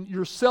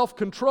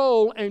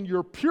self-control and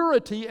your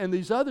purity and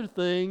these other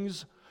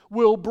things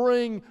will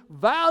bring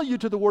value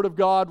to the Word of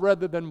God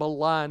rather than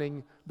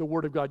maligning the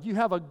Word of God. You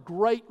have a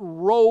great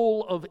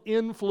role of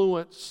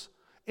influence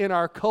in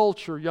our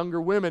culture,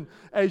 younger women,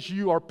 as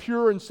you are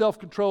pure and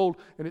self-controlled,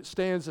 and it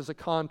stands as a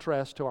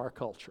contrast to our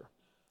culture.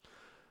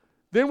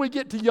 Then we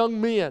get to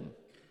young men.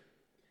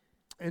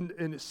 And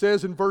it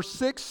says in verse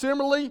 6,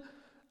 similarly,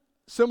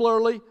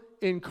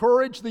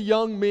 encourage the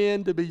young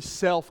men to be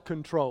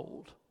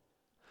self-controlled.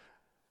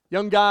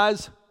 Young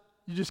guys,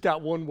 you just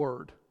got one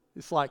word.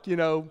 It's like,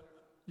 you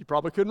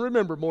probably couldn't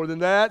remember more than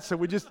that, so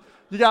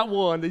you got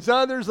one. These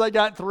others, they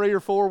got 3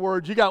 or 4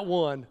 words. You got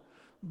one.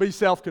 Be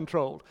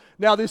self-controlled.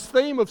 Now, this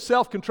theme of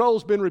self-control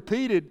has been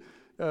repeated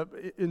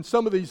in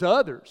some of these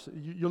others.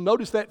 You'll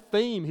notice that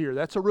theme here.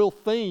 That's a real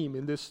theme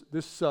in this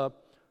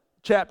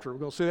chapter. We're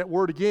going to say that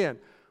word again.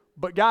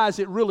 But guys,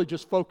 it really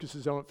just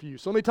focuses on it for you.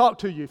 So let me talk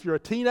to you. If you're a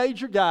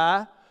teenager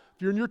guy,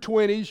 if you're in your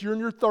 20s, you're in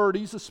your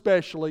 30s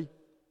especially,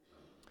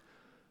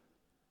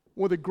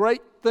 one of the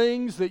great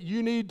things that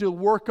you need to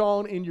work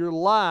on in your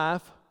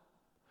life,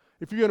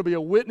 if you're going to be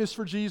a witness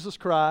for Jesus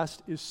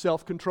Christ, is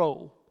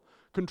self-control.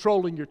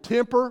 Controlling your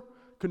temper,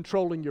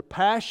 controlling your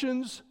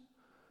passions,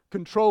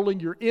 controlling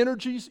your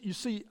energies. You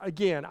see,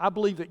 again, I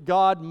believe that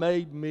God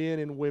made men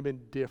and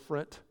women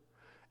different.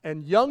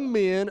 And young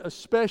men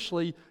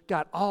especially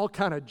got all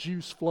kind of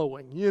juice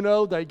flowing.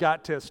 They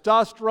got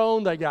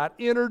testosterone, they got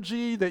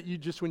energy that you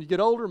just, when you get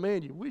older,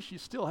 man, you wish you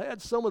still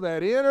had some of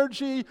that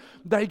energy.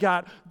 They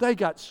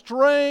got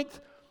strength.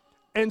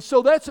 And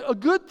so that's a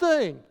good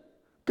thing.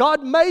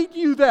 God made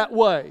you that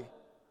way.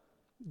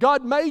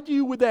 God made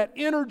you with that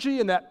energy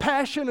and that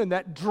passion and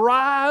that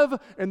drive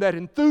and that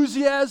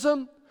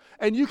enthusiasm,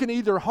 and you can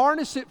either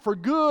harness it for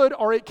good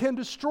or it can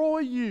destroy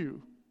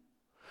you.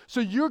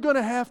 So you're going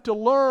to have to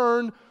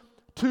learn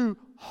to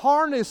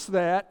harness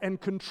that and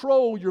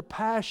control your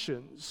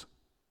passions.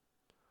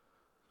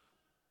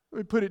 Let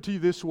me put it to you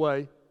this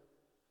way.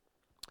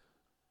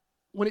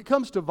 When it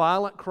comes to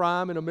violent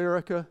crime in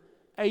America,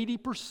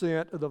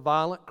 80% of the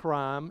violent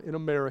crime in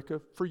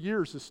America, for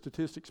years the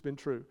statistic's been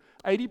true,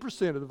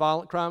 80% of the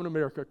violent crime in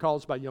America are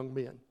caused by young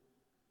men.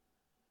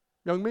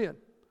 Young men.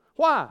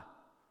 Why?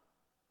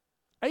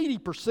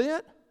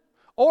 80%?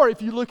 Or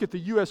if you look at the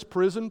U.S.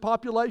 prison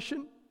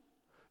population,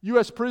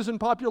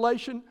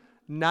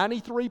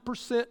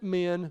 93%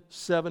 men,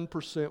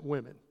 7%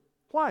 women.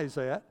 Why is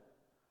that?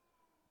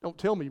 Don't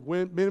tell me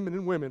men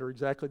and women are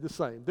exactly the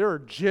same. There are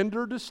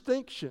gender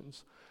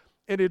distinctions.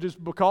 And it is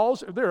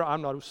because,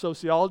 I'm not a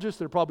sociologist,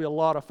 there are probably a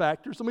lot of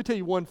factors. Let me tell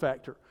you one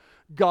factor.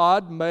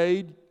 God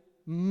made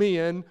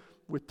men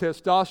with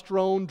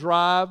testosterone,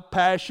 drive,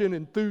 passion,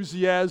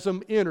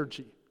 enthusiasm,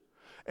 energy.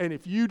 And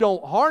if you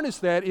don't harness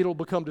that, it'll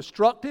become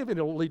destructive and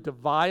it'll lead to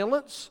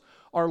violence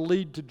or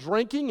lead to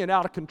drinking and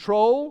out of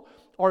control,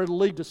 or it'll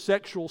lead to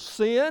sexual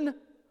sin.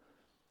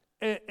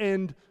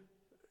 And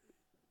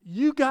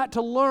you got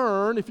to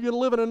learn, if you're going to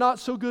live in a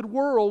not-so-good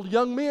world,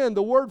 young men,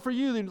 the word for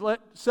you, then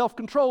let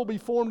self-control be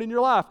formed in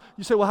your life.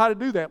 You say, well, how to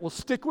do that? Well,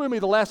 stick with me.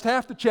 The last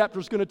half of the chapter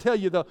is going to tell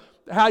you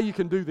how you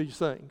can do these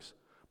things.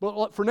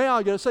 But for now,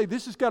 I got to say,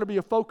 this has got to be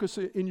a focus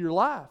in your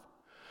life.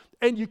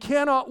 And you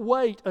cannot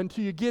wait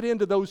until you get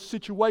into those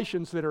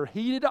situations that are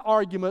heated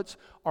arguments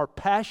or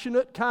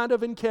passionate kind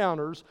of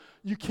encounters.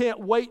 You can't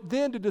wait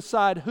then to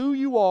decide who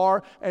you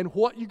are and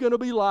what you're going to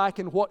be like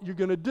and what you're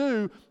going to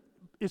do.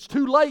 It's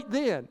too late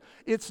then.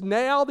 It's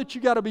now that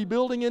you got to be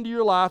building into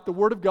your life the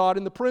Word of God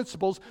and the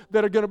principles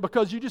that are going to,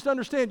 because you just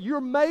understand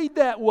you're made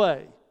that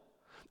way.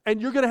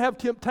 And you're going to have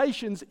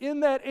temptations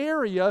in that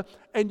area,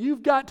 and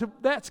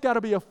that's got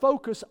to be a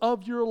focus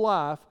of your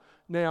life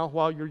now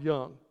while you're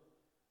young.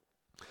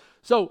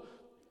 So,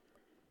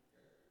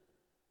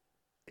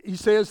 he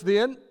says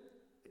then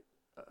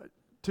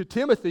to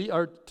Timothy,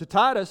 or to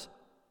Titus,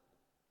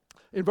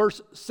 in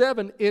verse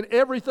 7, in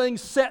everything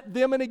set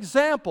them an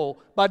example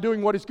by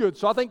doing what is good.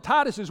 So I think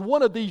Titus is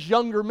one of these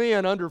younger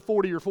men under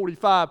 40 or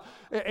 45.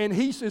 And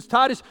he says,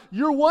 Titus,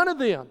 you're one of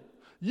them.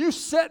 You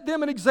set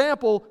them an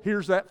example.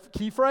 Here's that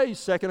key phrase,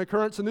 second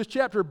occurrence in this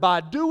chapter,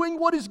 by doing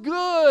what is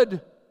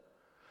good.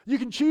 You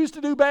can choose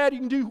to do bad, you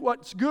can do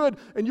what's good,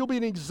 and you'll be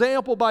an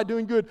example by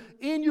doing good.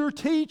 In your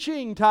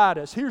teaching,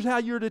 Titus, here's how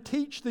you're to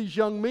teach these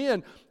young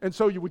men. And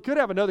so we could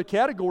have another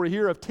category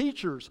here of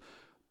teachers,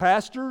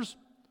 pastors,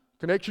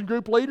 connection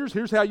group leaders.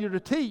 Here's how you're to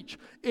teach.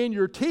 In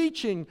your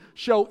teaching,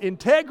 show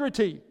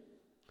integrity,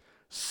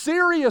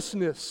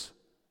 seriousness.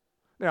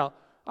 Now,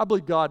 I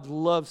believe God's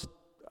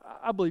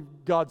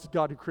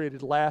God who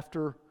created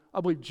laughter.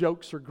 I believe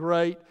jokes are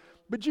great.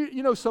 But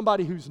you know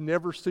somebody who's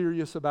never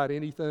serious about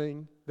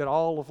anything, that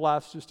all of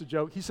life's just a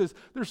joke? He says,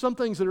 there's some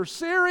things that are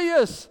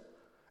serious,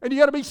 and you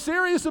got to be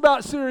serious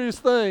about serious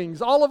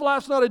things. All of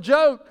life's not a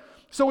joke.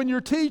 So in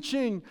your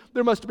teaching,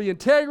 there must be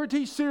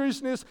integrity,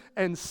 seriousness,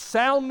 and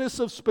soundness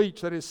of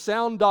speech. That is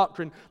sound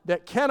doctrine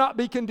that cannot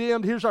be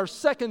condemned. Here's our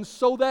second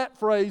so that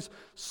phrase.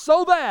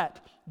 So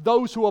that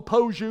those who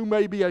oppose you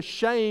may be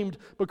ashamed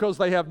because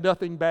they have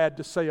nothing bad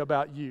to say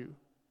about you.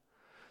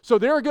 So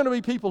there are going to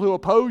be people who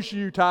oppose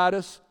you,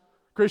 Titus.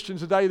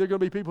 Christians today, there are going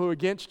to be people who are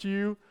against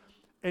you.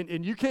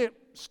 And you can't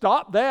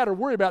stop that or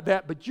worry about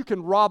that, but you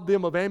can rob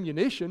them of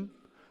ammunition.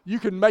 You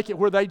can make it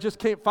where they just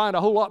can't find a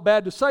whole lot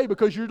bad to say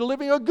because you're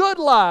living a good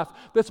life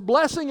that's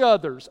blessing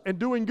others and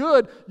doing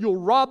good. You'll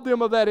rob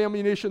them of that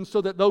ammunition so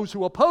that those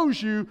who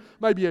oppose you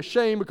may be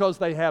ashamed because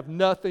they have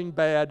nothing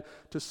bad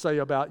to say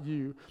about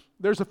you.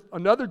 There's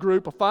another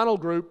group, a final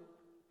group,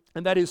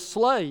 and that is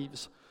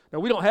slaves. Now,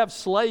 we don't have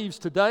slaves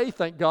today,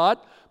 thank God,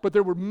 but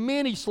there were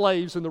many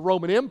slaves in the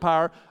Roman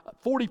Empire.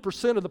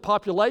 40% of the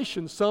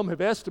population, some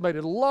have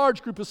estimated, a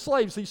large group of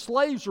slaves. These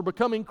slaves were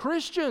becoming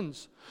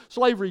Christians.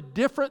 Slavery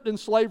different than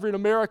slavery in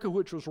America,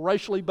 which was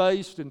racially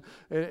based, and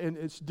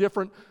it's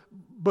different.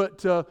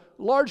 But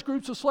large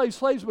groups of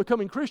slaves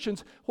becoming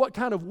Christians, what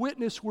kind of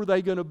witness were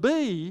they going to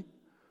be?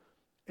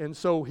 And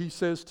so he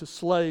says to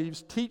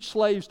slaves, teach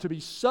slaves to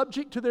be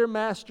subject to their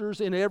masters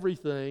in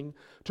everything,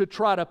 to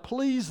try to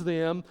please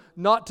them,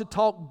 not to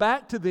talk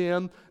back to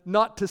them,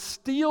 not to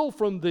steal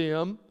from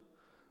them,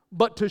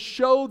 but to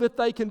show that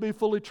they can be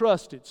fully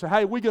trusted. So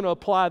how are we going to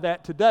apply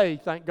that today?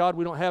 Thank God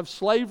we don't have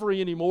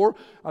slavery anymore.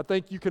 I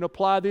think you can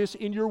apply this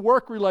in your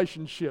work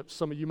relationships.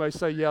 Some of you may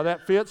say, yeah,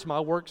 that fits.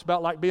 My work's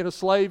about like being a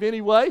slave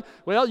anyway.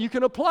 Well, you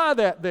can apply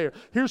that there.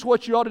 Here's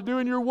what you ought to do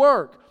in your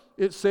work.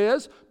 It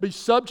says, be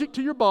subject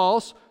to your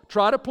boss,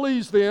 try to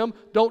please them,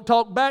 don't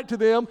talk back to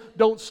them,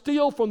 don't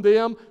steal from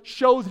them,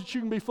 show that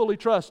you can be fully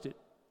trusted.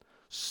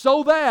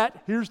 So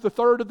that, here's the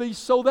third of these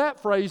so that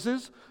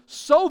phrases,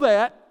 so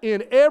that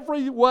in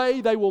every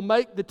way they will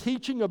make the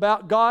teaching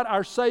about God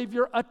our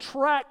Savior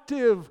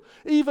attractive.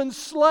 Even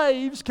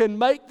slaves can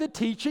make the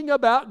teaching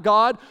about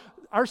God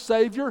our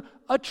Savior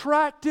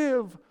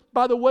attractive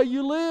by the way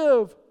you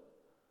live.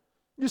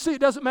 You see,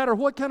 it doesn't matter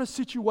what kind of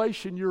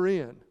situation you're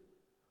in.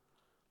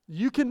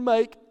 You can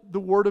make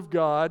the Word of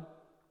God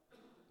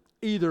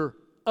either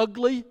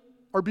ugly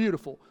or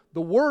beautiful.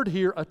 The word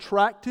here,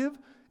 attractive,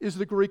 is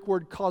the Greek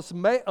word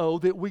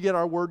kosmeo that we get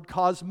our word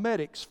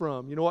cosmetics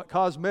from. You know what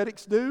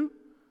cosmetics do?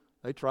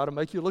 They try to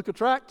make you look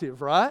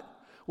attractive, right?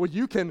 Well,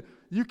 you can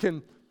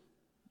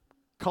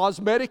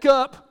cosmetic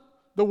up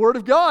the Word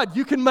of God.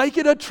 You can make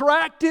it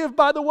attractive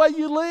by the way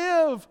you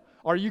live.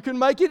 Or you can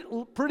make it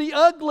pretty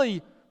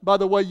ugly by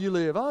the way you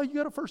live. Oh, you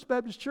go to First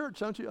Baptist Church,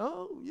 don't you?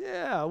 Oh,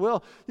 yeah.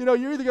 Well, you know,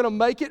 you're either going to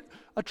make it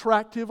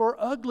attractive or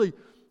ugly.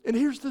 And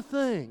here's the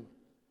thing.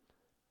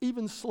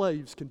 Even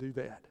slaves can do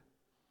that.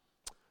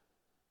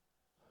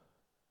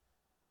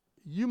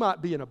 you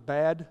might be in a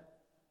bad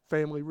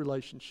family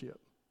relationship.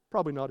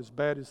 Probably not as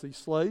bad as these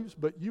slaves,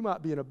 but you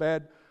might be in a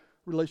bad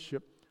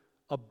relationship.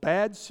 A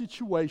bad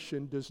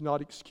situation does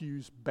not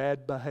excuse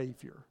bad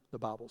behavior, the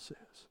Bible says.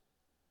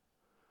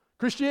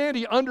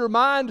 Christianity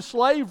undermined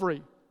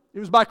slavery. It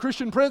was by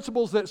Christian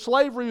principles that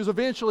slavery was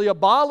eventually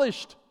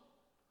abolished.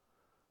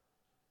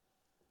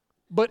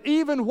 But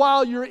even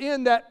while you're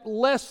in that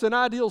less than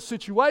ideal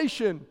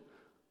situation,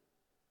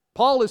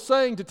 Paul is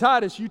saying to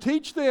Titus, you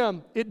teach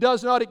them it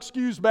does not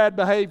excuse bad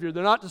behavior.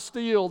 They're not to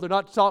steal, they're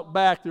not to talk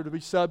back, they're to be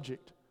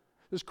subject.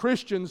 As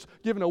Christians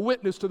giving a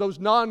witness to those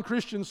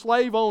non-Christian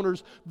slave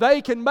owners,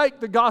 they can make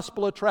the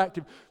gospel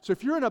attractive. So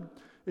if you're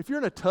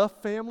in a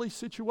tough family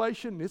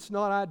situation, it's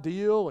not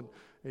ideal,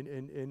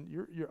 and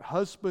your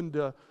husband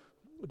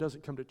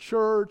doesn't come to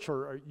church,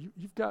 or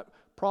you've got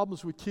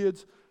problems with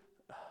kids,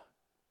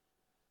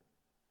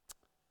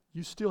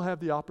 you still have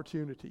the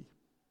opportunity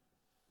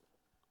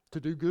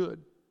to do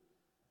good.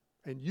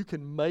 And you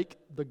can make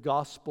the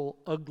gospel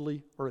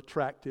ugly or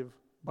attractive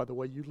by the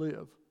way you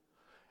live.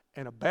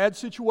 And a bad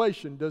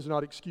situation does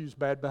not excuse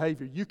bad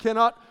behavior. You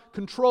cannot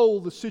control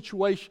the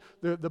situation,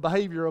 the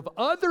behavior of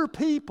other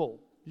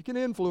people. You can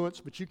influence,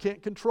 but you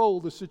can't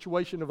control the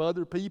situation of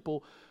other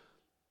people.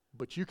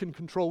 But you can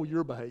control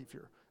your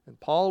behavior. And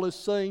Paul is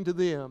saying to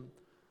them,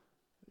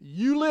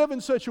 you live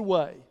in such a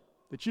way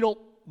that you don't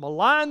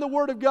malign the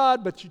Word of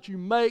God, but that you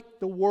make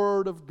the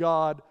Word of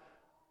God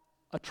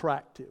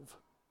attractive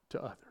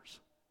to others.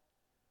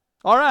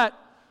 All right,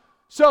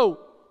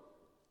 so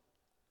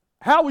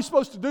how are we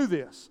supposed to do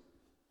this?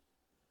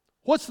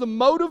 What's the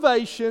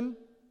motivation?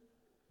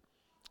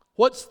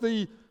 What's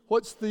the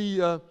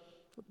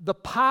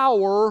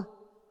power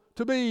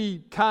to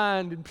be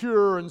kind and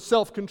pure and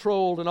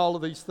self-controlled and all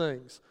of these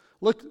things?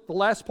 Look at the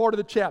last part of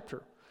the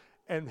chapter.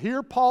 And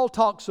here Paul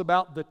talks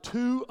about the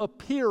two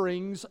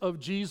appearings of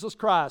Jesus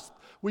Christ.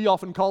 We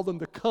often call them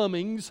the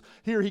comings.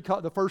 Here he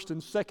called the first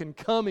and second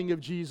coming of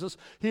Jesus.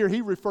 Here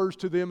he refers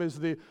to them as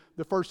the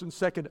first and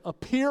second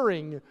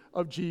appearing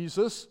of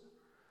Jesus.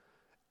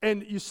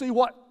 And you see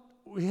what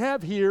we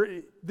have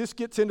here, this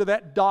gets into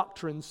that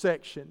doctrine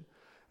section.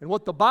 And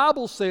what the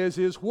Bible says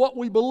is what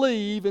we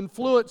believe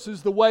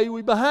influences the way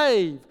we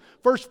behave.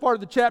 First part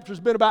of the chapter has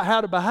been about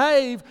how to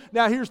behave.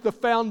 Now here's the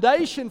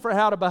foundation for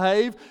how to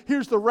behave.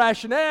 Here's the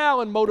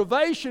rationale and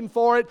motivation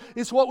for it.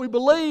 It's what we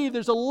believe.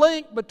 There's a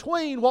link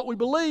between what we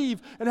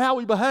believe and how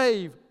we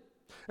behave.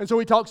 And so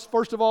he talks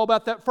first of all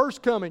about that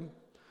first coming.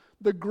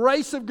 The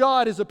grace of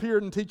God has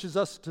appeared and teaches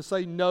us to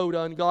say no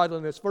to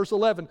ungodliness. Verse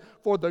 11,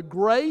 for the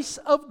grace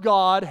of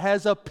God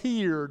has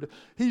appeared.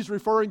 He's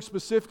referring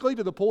specifically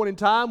to the point in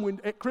time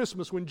at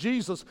Christmas when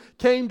Jesus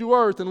came to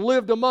earth and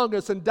lived among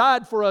us and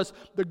died for us.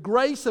 The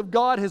grace of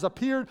God has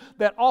appeared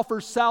that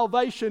offers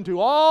salvation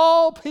to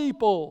all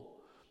people.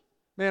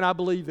 Man, I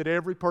believe that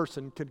every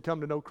person can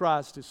come to know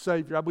Christ as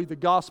Savior. I believe the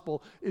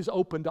gospel is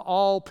open to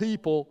all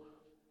people.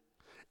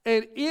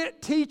 And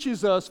it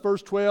teaches us,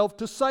 verse 12,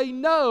 to say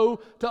no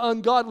to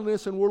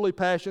ungodliness and worldly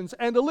passions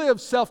and to live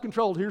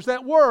self-controlled. Here's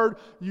that word.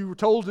 You were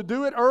told to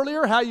do it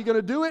earlier. How are you going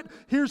to do it?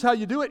 Here's how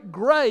you do it.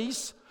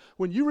 Grace.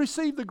 When you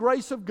receive the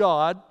grace of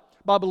God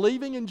by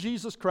believing in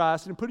Jesus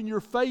Christ and putting your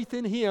faith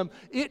in Him,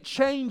 it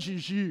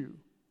changes you.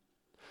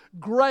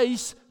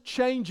 Grace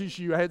changes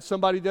you. I had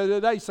somebody the other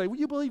day say, well,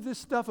 you believe this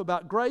stuff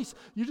about grace?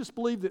 You just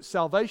believe that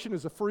salvation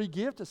is a free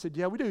gift? I said,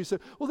 yeah, we do. He said,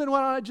 well, then why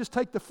don't I just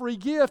take the free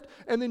gift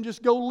and then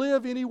just go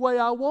live any way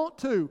I want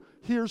to?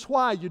 Here's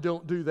why you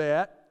don't do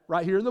that,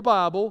 right here in the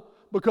Bible,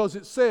 because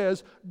it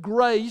says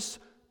grace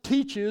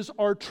teaches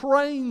or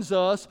trains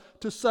us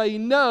to say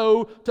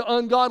no to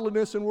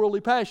ungodliness and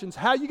worldly passions.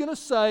 How are you going to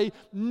say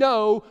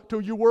no to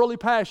your worldly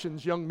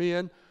passions, young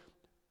men?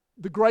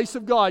 The grace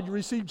of God, you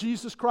receive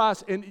Jesus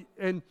Christ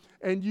and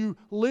you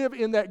live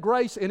in that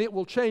grace and it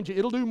will change you.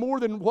 It'll do more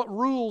than what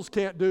rules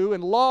can't do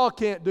and law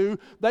can't do.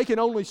 They can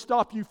only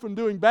stop you from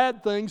doing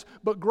bad things,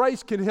 but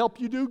grace can help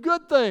you do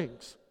good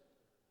things.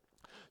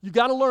 You've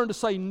got to learn to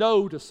say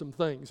no to some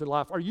things in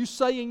life. Are you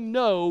saying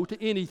no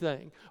to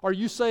anything? Are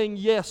you saying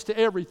yes to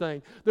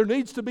everything? There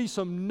needs to be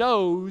some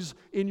no's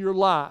in your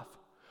life.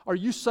 Are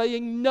you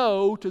saying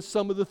no to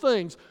some of the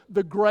things?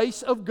 The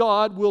grace of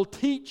God will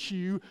teach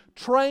you,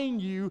 train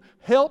you,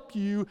 help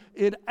you,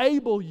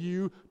 enable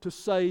you to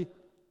say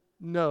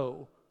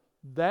no.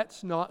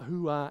 That's not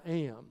who I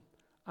am.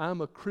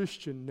 I'm a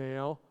Christian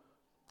now.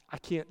 I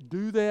can't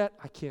do that.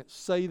 I can't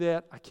say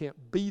that. I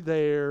can't be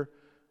there.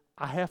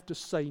 I have to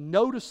say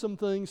no to some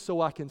things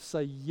so I can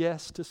say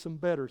yes to some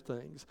better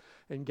things.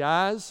 And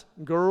guys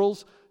and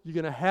girls, you're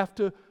going to have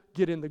to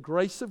get in the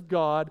grace of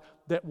God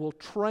that will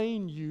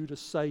train you to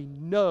say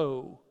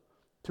no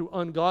to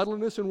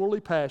ungodliness and worldly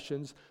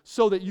passions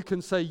so that you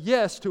can say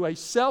yes to a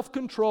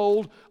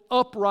self-controlled,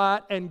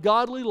 upright, and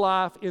godly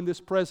life in this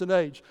present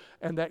age.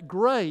 And that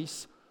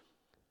grace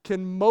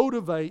can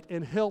motivate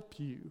and help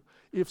you.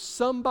 If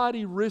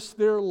somebody risked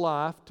their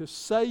life to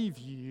save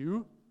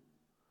you,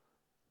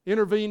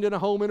 intervened in a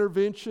home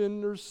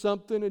intervention or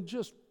something, and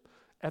just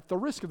at the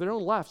risk of their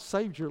own life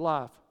saved your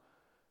life,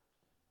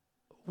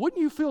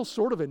 wouldn't you feel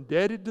sort of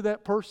indebted to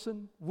that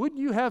person?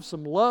 Wouldn't you have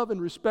some love and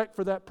respect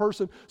for that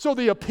person? So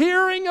the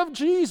appearing of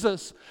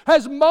Jesus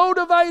has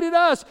motivated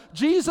us.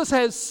 Jesus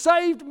has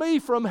saved me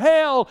from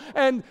hell,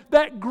 and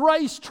that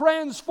grace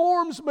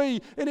transforms me,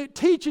 and it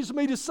teaches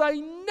me to say,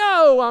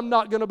 no, I'm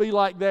not going to be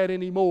like that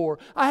anymore.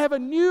 I have a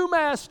new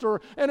master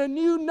and a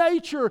new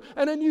nature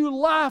and a new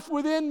life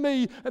within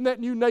me, and that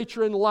new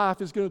nature and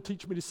life is going to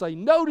teach me to say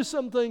no to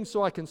some things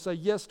so I can say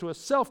yes to a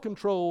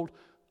self-controlled,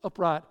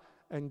 upright,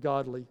 and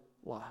godly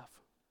life.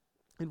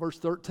 In verse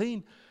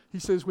 13, he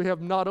says we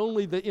have not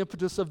only the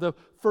impetus of the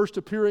first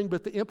appearing,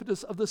 but the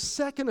impetus of the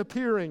second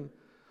appearing.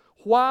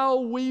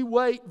 While we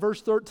wait,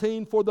 verse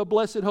 13, for the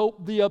blessed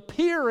hope, the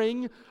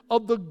appearing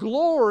of the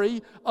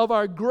glory of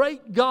our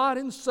great God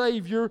and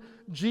Savior,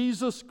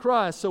 Jesus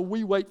Christ. So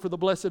we wait for the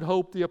blessed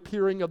hope, the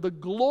appearing of the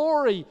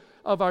glory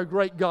of our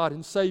great God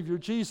and Savior,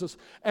 Jesus.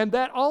 And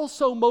that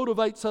also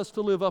motivates us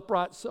to live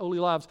upright, holy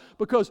lives,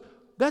 because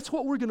that's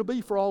what we're going to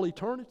be for all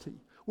eternity.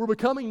 We're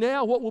becoming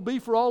now what will be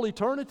for all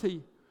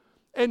eternity.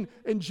 And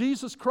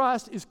Jesus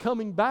Christ is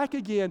coming back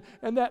again,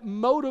 and that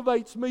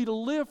motivates me to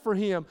live for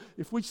Him.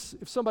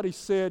 If somebody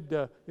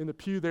said in the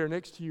pew there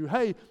next to you,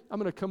 hey, I'm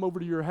going to come over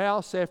to your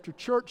house after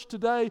church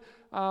today.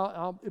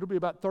 It'll be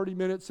about 30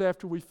 minutes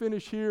after we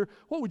finish here.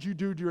 What would you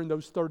do during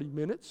those 30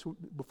 minutes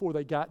before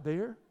they got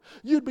there?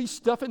 You'd be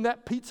stuffing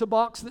that pizza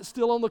box that's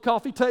still on the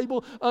coffee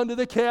table under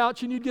the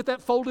couch, and you'd get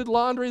that folded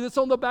laundry that's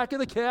on the back of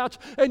the couch,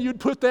 and you'd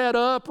put that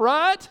up,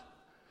 right?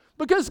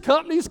 Because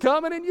company's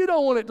coming and you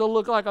don't want it to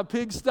look like a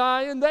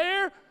pigsty in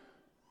there.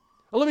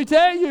 Well, let me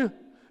tell you,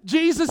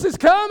 Jesus is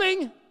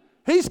coming.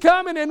 He's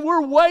coming, and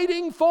we're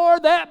waiting for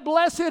that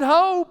blessed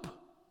hope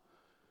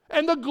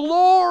and the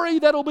glory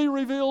that will be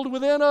revealed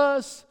within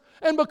us.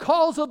 And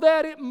because of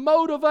that, it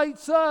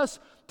motivates us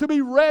to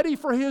be ready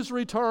for His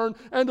return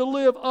and to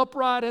live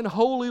upright and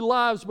holy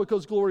lives,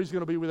 because glory is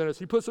going to be within us.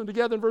 He puts them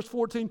together in verse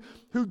 14,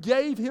 who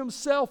gave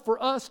Himself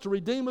for us to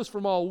redeem us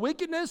from all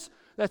wickedness.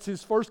 That's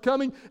His first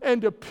coming.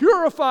 And to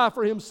purify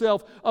for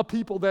Himself a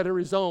people that are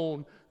His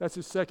own. That's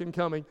His second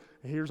coming.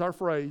 And here's our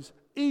phrase,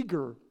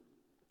 eager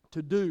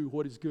to do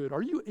what is good.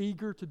 Are you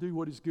eager to do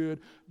what is good?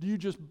 Do you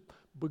just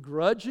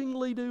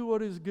begrudgingly do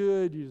what is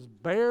good? Do you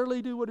just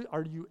barely do what is good?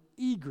 Are you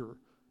eager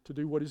to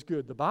do what is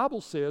good? The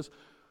Bible says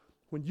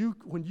when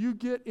you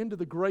get into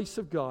the grace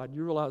of God, and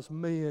you realize,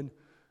 man,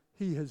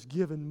 He has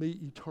given me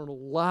eternal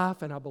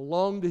life, and I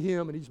belong to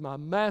Him, and He's my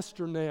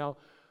master now,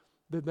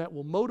 then that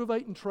will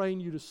motivate and train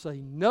you to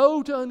say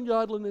no to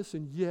ungodliness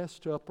and yes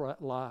to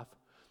upright life.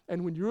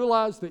 And when you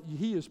realize that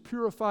He is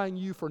purifying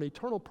you for an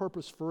eternal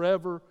purpose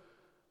forever,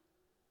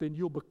 then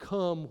you'll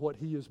become what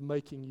He is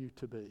making you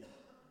to be.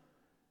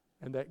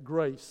 And that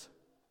grace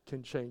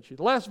can change you.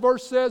 The last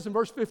verse says in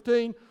verse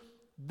 15,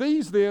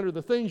 these then are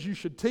the things you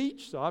should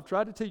teach. So I've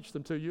tried to teach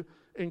them to you.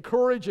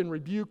 Encourage and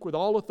rebuke with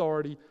all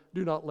authority.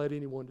 Do not let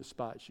anyone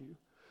despise you.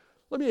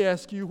 Let me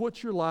ask you,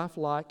 what's your life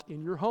like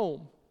in your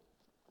home?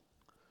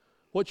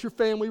 What's your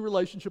family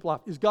relationship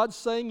like? Is God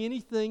saying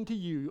anything to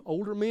you,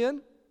 older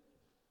men,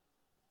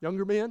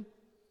 younger men,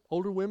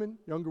 older women,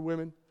 younger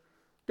women?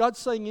 God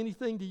saying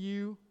anything to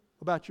you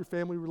about your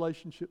family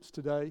relationships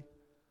today?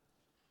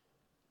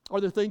 Are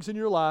there things in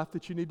your life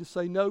that you need to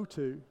say no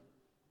to?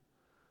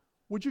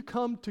 Would you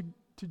come to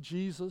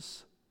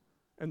Jesus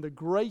and the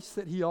grace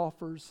that He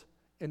offers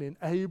and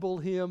enable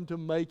Him to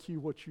make you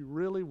what you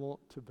really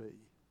want to be?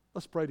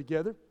 Let's pray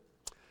together.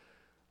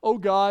 Oh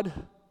God,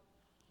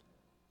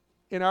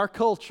 in our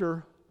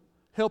culture,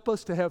 help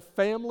us to have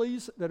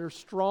families that are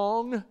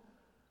strong,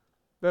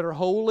 that are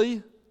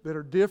holy, that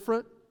are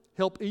different.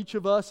 Help each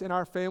of us in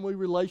our family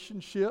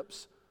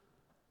relationships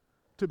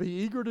to be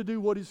eager to do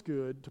what is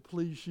good, to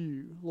please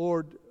You.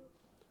 Lord,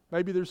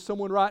 maybe there's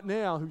someone right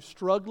now who's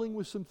struggling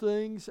with some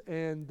things,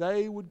 and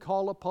they would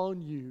call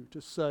upon You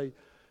to say,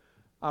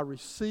 I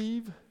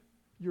receive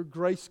Your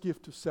grace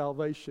gift of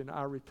salvation.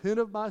 I repent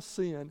of my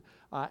sin.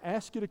 I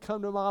ask You to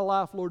come to my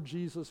life, Lord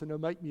Jesus, and to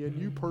make me a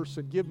new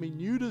person. Give me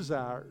new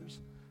desires.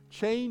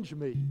 Change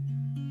me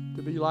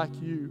to be like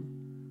You,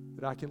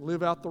 that I can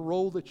live out the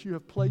role that You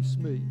have placed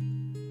me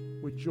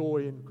with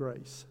joy and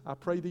grace. I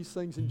pray these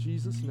things in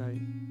Jesus'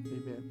 name.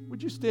 Amen.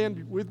 Would you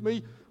stand with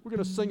me? We're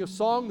going to sing a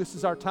song. This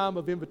is our time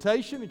of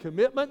invitation and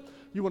commitment.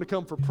 You want to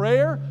come for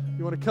prayer?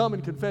 You want to come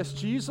and confess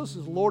Jesus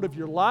as Lord of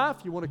your life?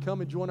 You want to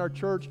come and join our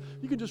church?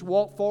 You can just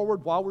walk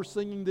forward while we're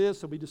singing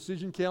this. There'll be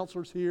decision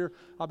counselors here.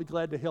 I'll be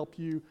glad to help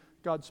you.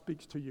 God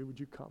speaks to you. Would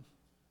you come?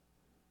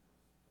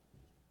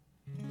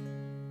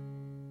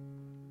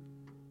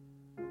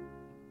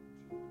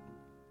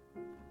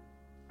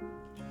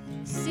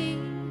 See,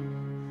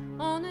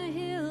 on a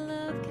hill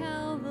of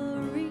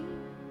Calvary,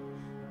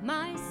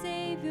 my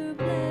Savior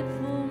bled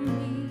for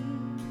me.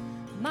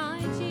 My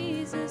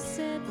Jesus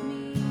set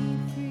me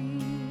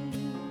free.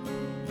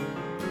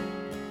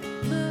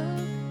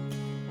 Look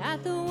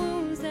at the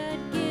wounds that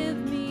give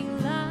me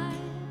life,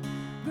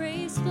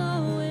 grace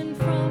flowing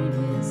from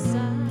His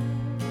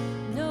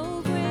side.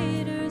 No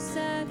greater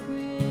sacrifice.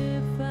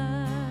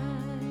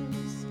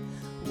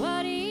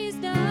 What He's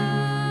done,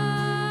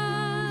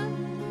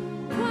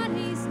 what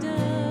He's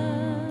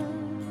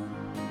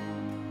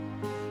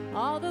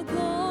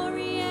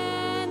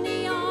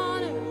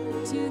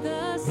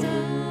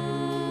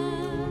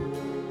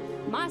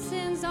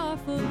sins are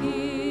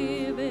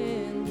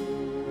forgiven.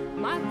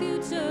 My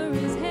future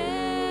is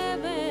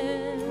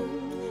heaven,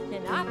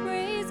 and I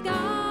praise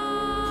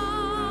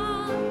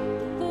God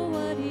for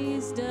what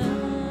He's done.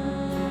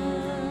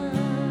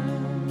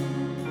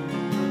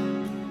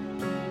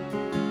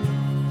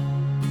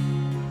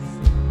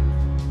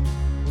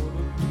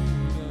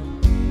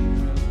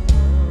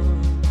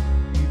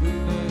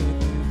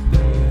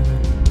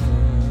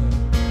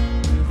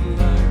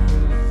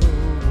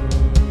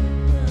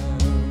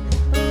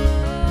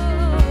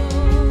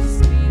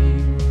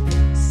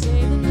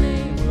 Say the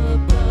name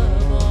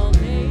above all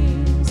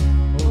names,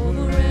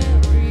 over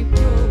every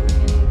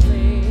broken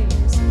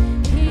place.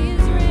 He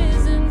is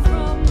risen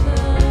from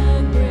the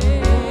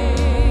grave.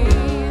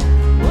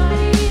 What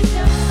He's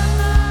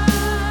done,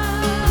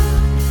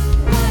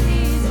 what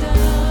He's done.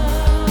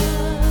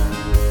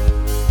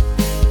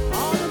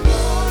 All the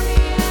glory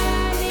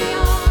and the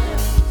honor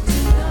to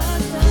the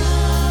Son.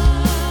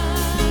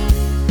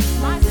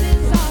 My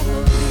sins are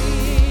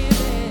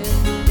forgiven.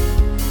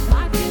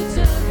 My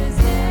future is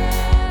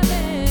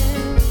heaven,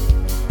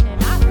 and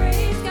I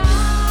praise God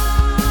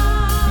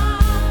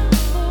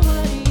for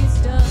what He's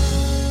done.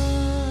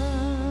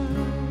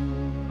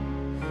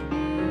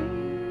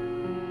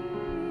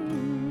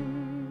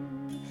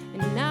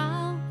 And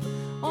now,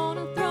 on a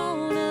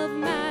throne of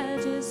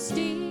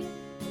majesty,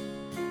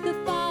 the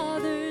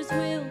Father's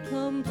will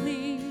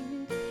complete.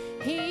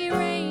 He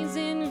reigns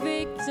in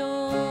victory.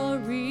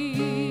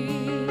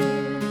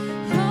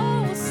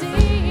 Oh,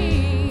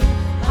 sing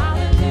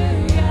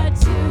hallelujah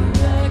to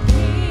the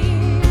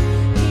King.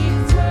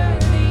 He's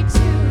worthy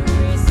to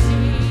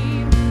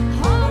receive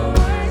all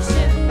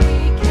worship we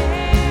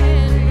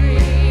can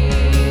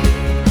bring.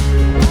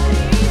 What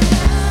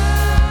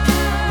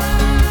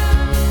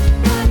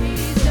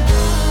He's done,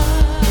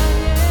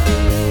 yeah.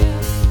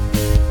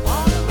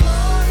 All the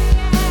glory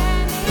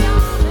and the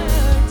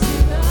honor to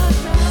the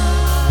Son.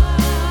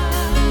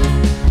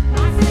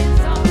 My sins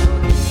are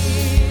forgiven.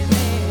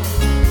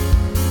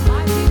 My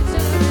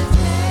future is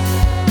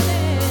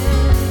heaven,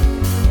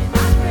 and I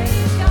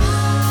praise God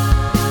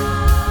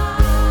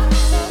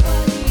for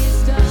what He's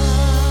done.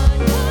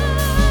 What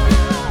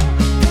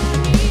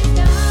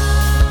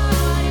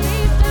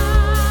He's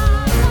done,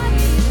 what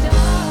He's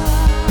done,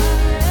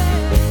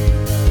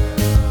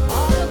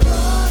 all the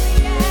glory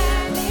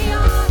and the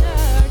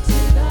honor to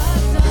the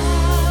Son.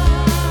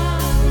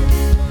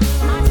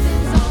 My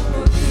sins are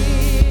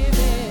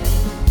forgiven.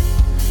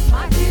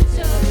 My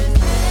future is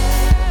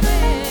heaven,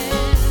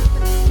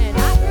 and I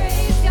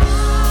praise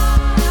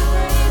God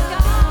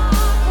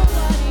for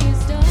what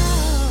He's done.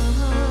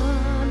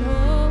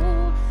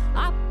 Oh, I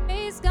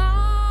praise God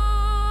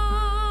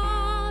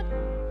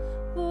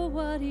for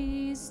what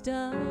He's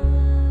done.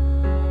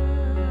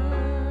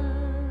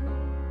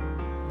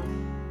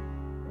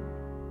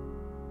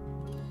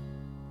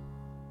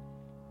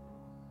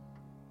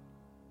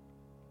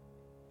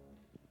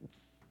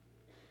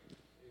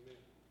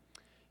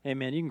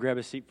 Amen. You can grab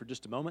a seat for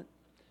just a moment.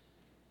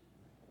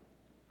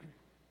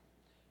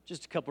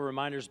 Just a couple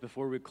reminders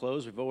before we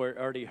close. We've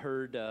already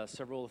heard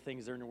several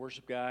things there in the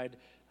worship guide.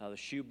 The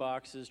shoe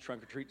boxes,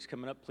 trunk or treats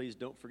coming up. Please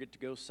don't forget to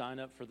go sign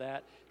up for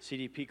that.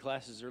 CDP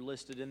classes are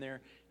listed in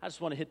there. I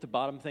just want to hit the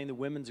bottom thing, the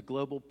Women's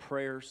Global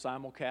Prayer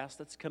Simulcast.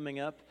 That's coming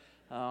up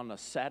on a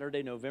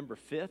Saturday, November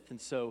 5th.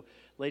 And so,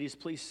 ladies,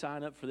 please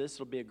sign up for this.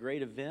 It'll be a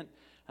great event.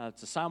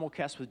 It's a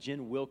simulcast with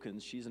Jen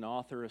Wilkins. She's an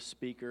author, a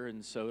speaker,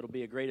 and so it'll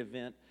be a great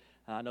event.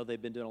 I know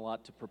they've been doing a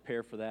lot to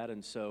prepare for that,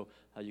 and so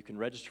you can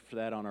register for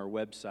that on our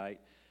website.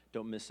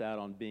 Don't miss out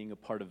on being a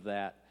part of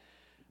that.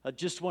 I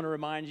just want to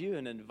remind you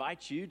and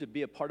invite you to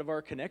be a part of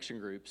our connection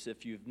groups.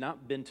 If you've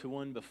not been to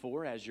one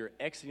before, as you're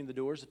exiting the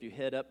doors, if you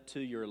head up to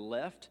your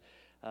left,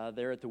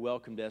 there at the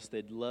welcome desk,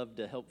 they'd love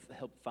to help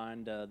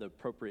find the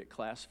appropriate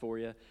class for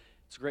you.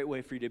 It's a great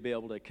way for you to be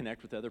able to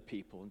connect with other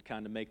people and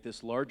kind of make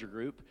this larger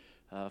group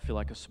feel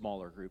like a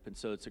smaller group. And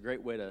so it's a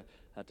great way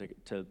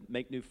to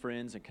make new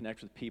friends and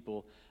connect with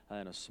people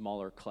in a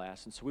smaller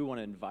class. And so we want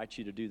to invite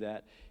you to do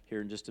that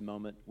here in just a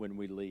moment when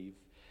we leave.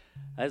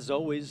 As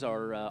always,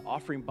 our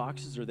offering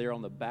boxes are there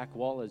on the back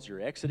wall as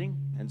you're exiting,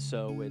 and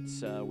so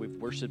it's we've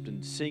worshiped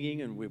in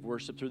singing, and we've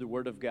worshiped through the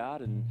Word of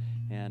God, and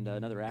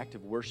another act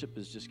of worship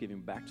is just giving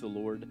back to the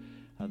Lord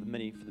for the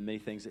many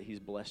things that He's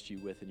blessed you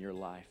with in your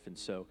life. And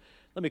so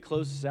let me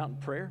close this out in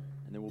prayer,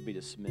 and then we'll be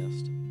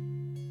dismissed.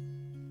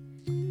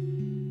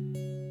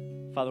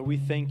 Father, we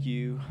thank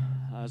you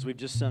as we've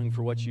just sung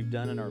for what you've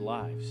done in our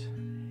lives,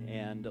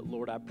 and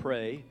Lord, I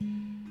pray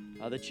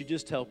that you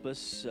just help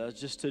us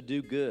just to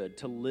do good,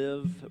 to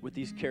live with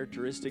these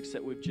characteristics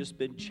that we've just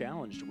been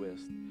challenged with.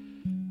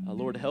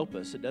 Lord, help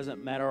us. It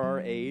doesn't matter our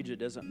age. It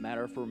doesn't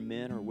matter if we're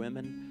men or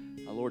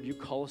women. Lord, you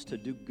call us to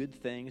do good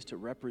things, to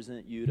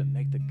represent you, to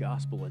make the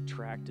gospel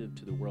attractive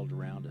to the world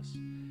around us.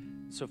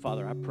 So,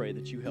 Father, I pray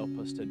that you help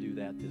us to do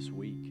that this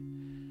week.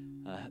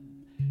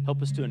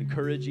 Help us to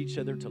encourage each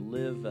other to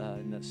live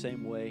in that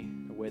same way,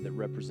 a way that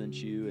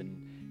represents you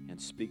and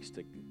speaks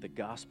to the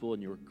gospel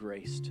and your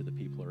grace to the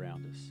people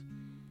around us.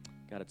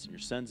 God, it's in your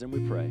Son's name we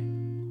pray.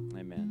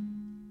 Amen.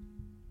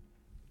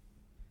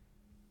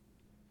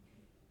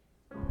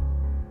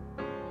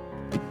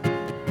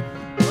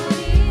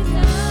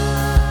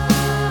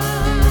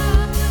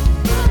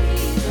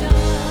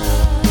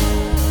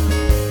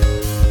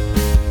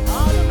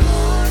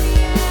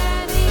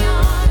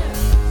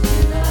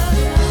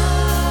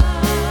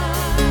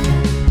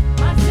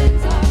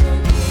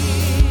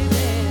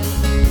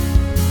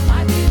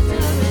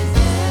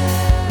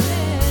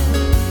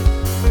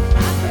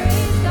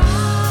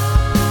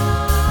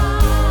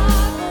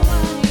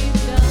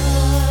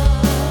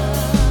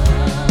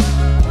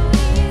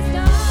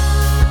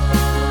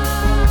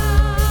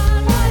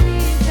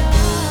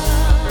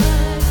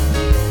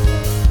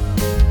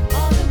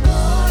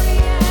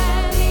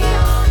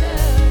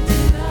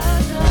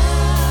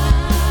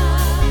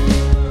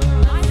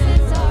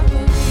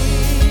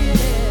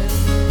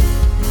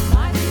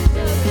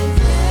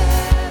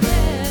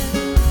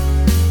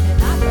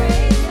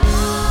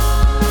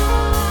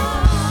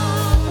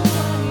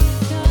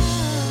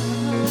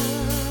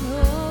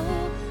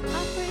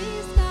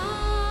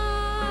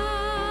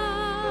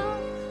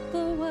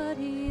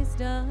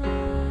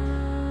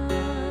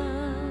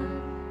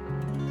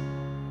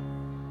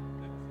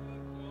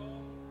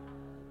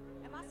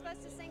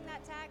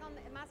 that tag on?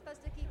 Am I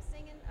supposed to keep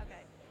singing?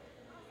 Okay.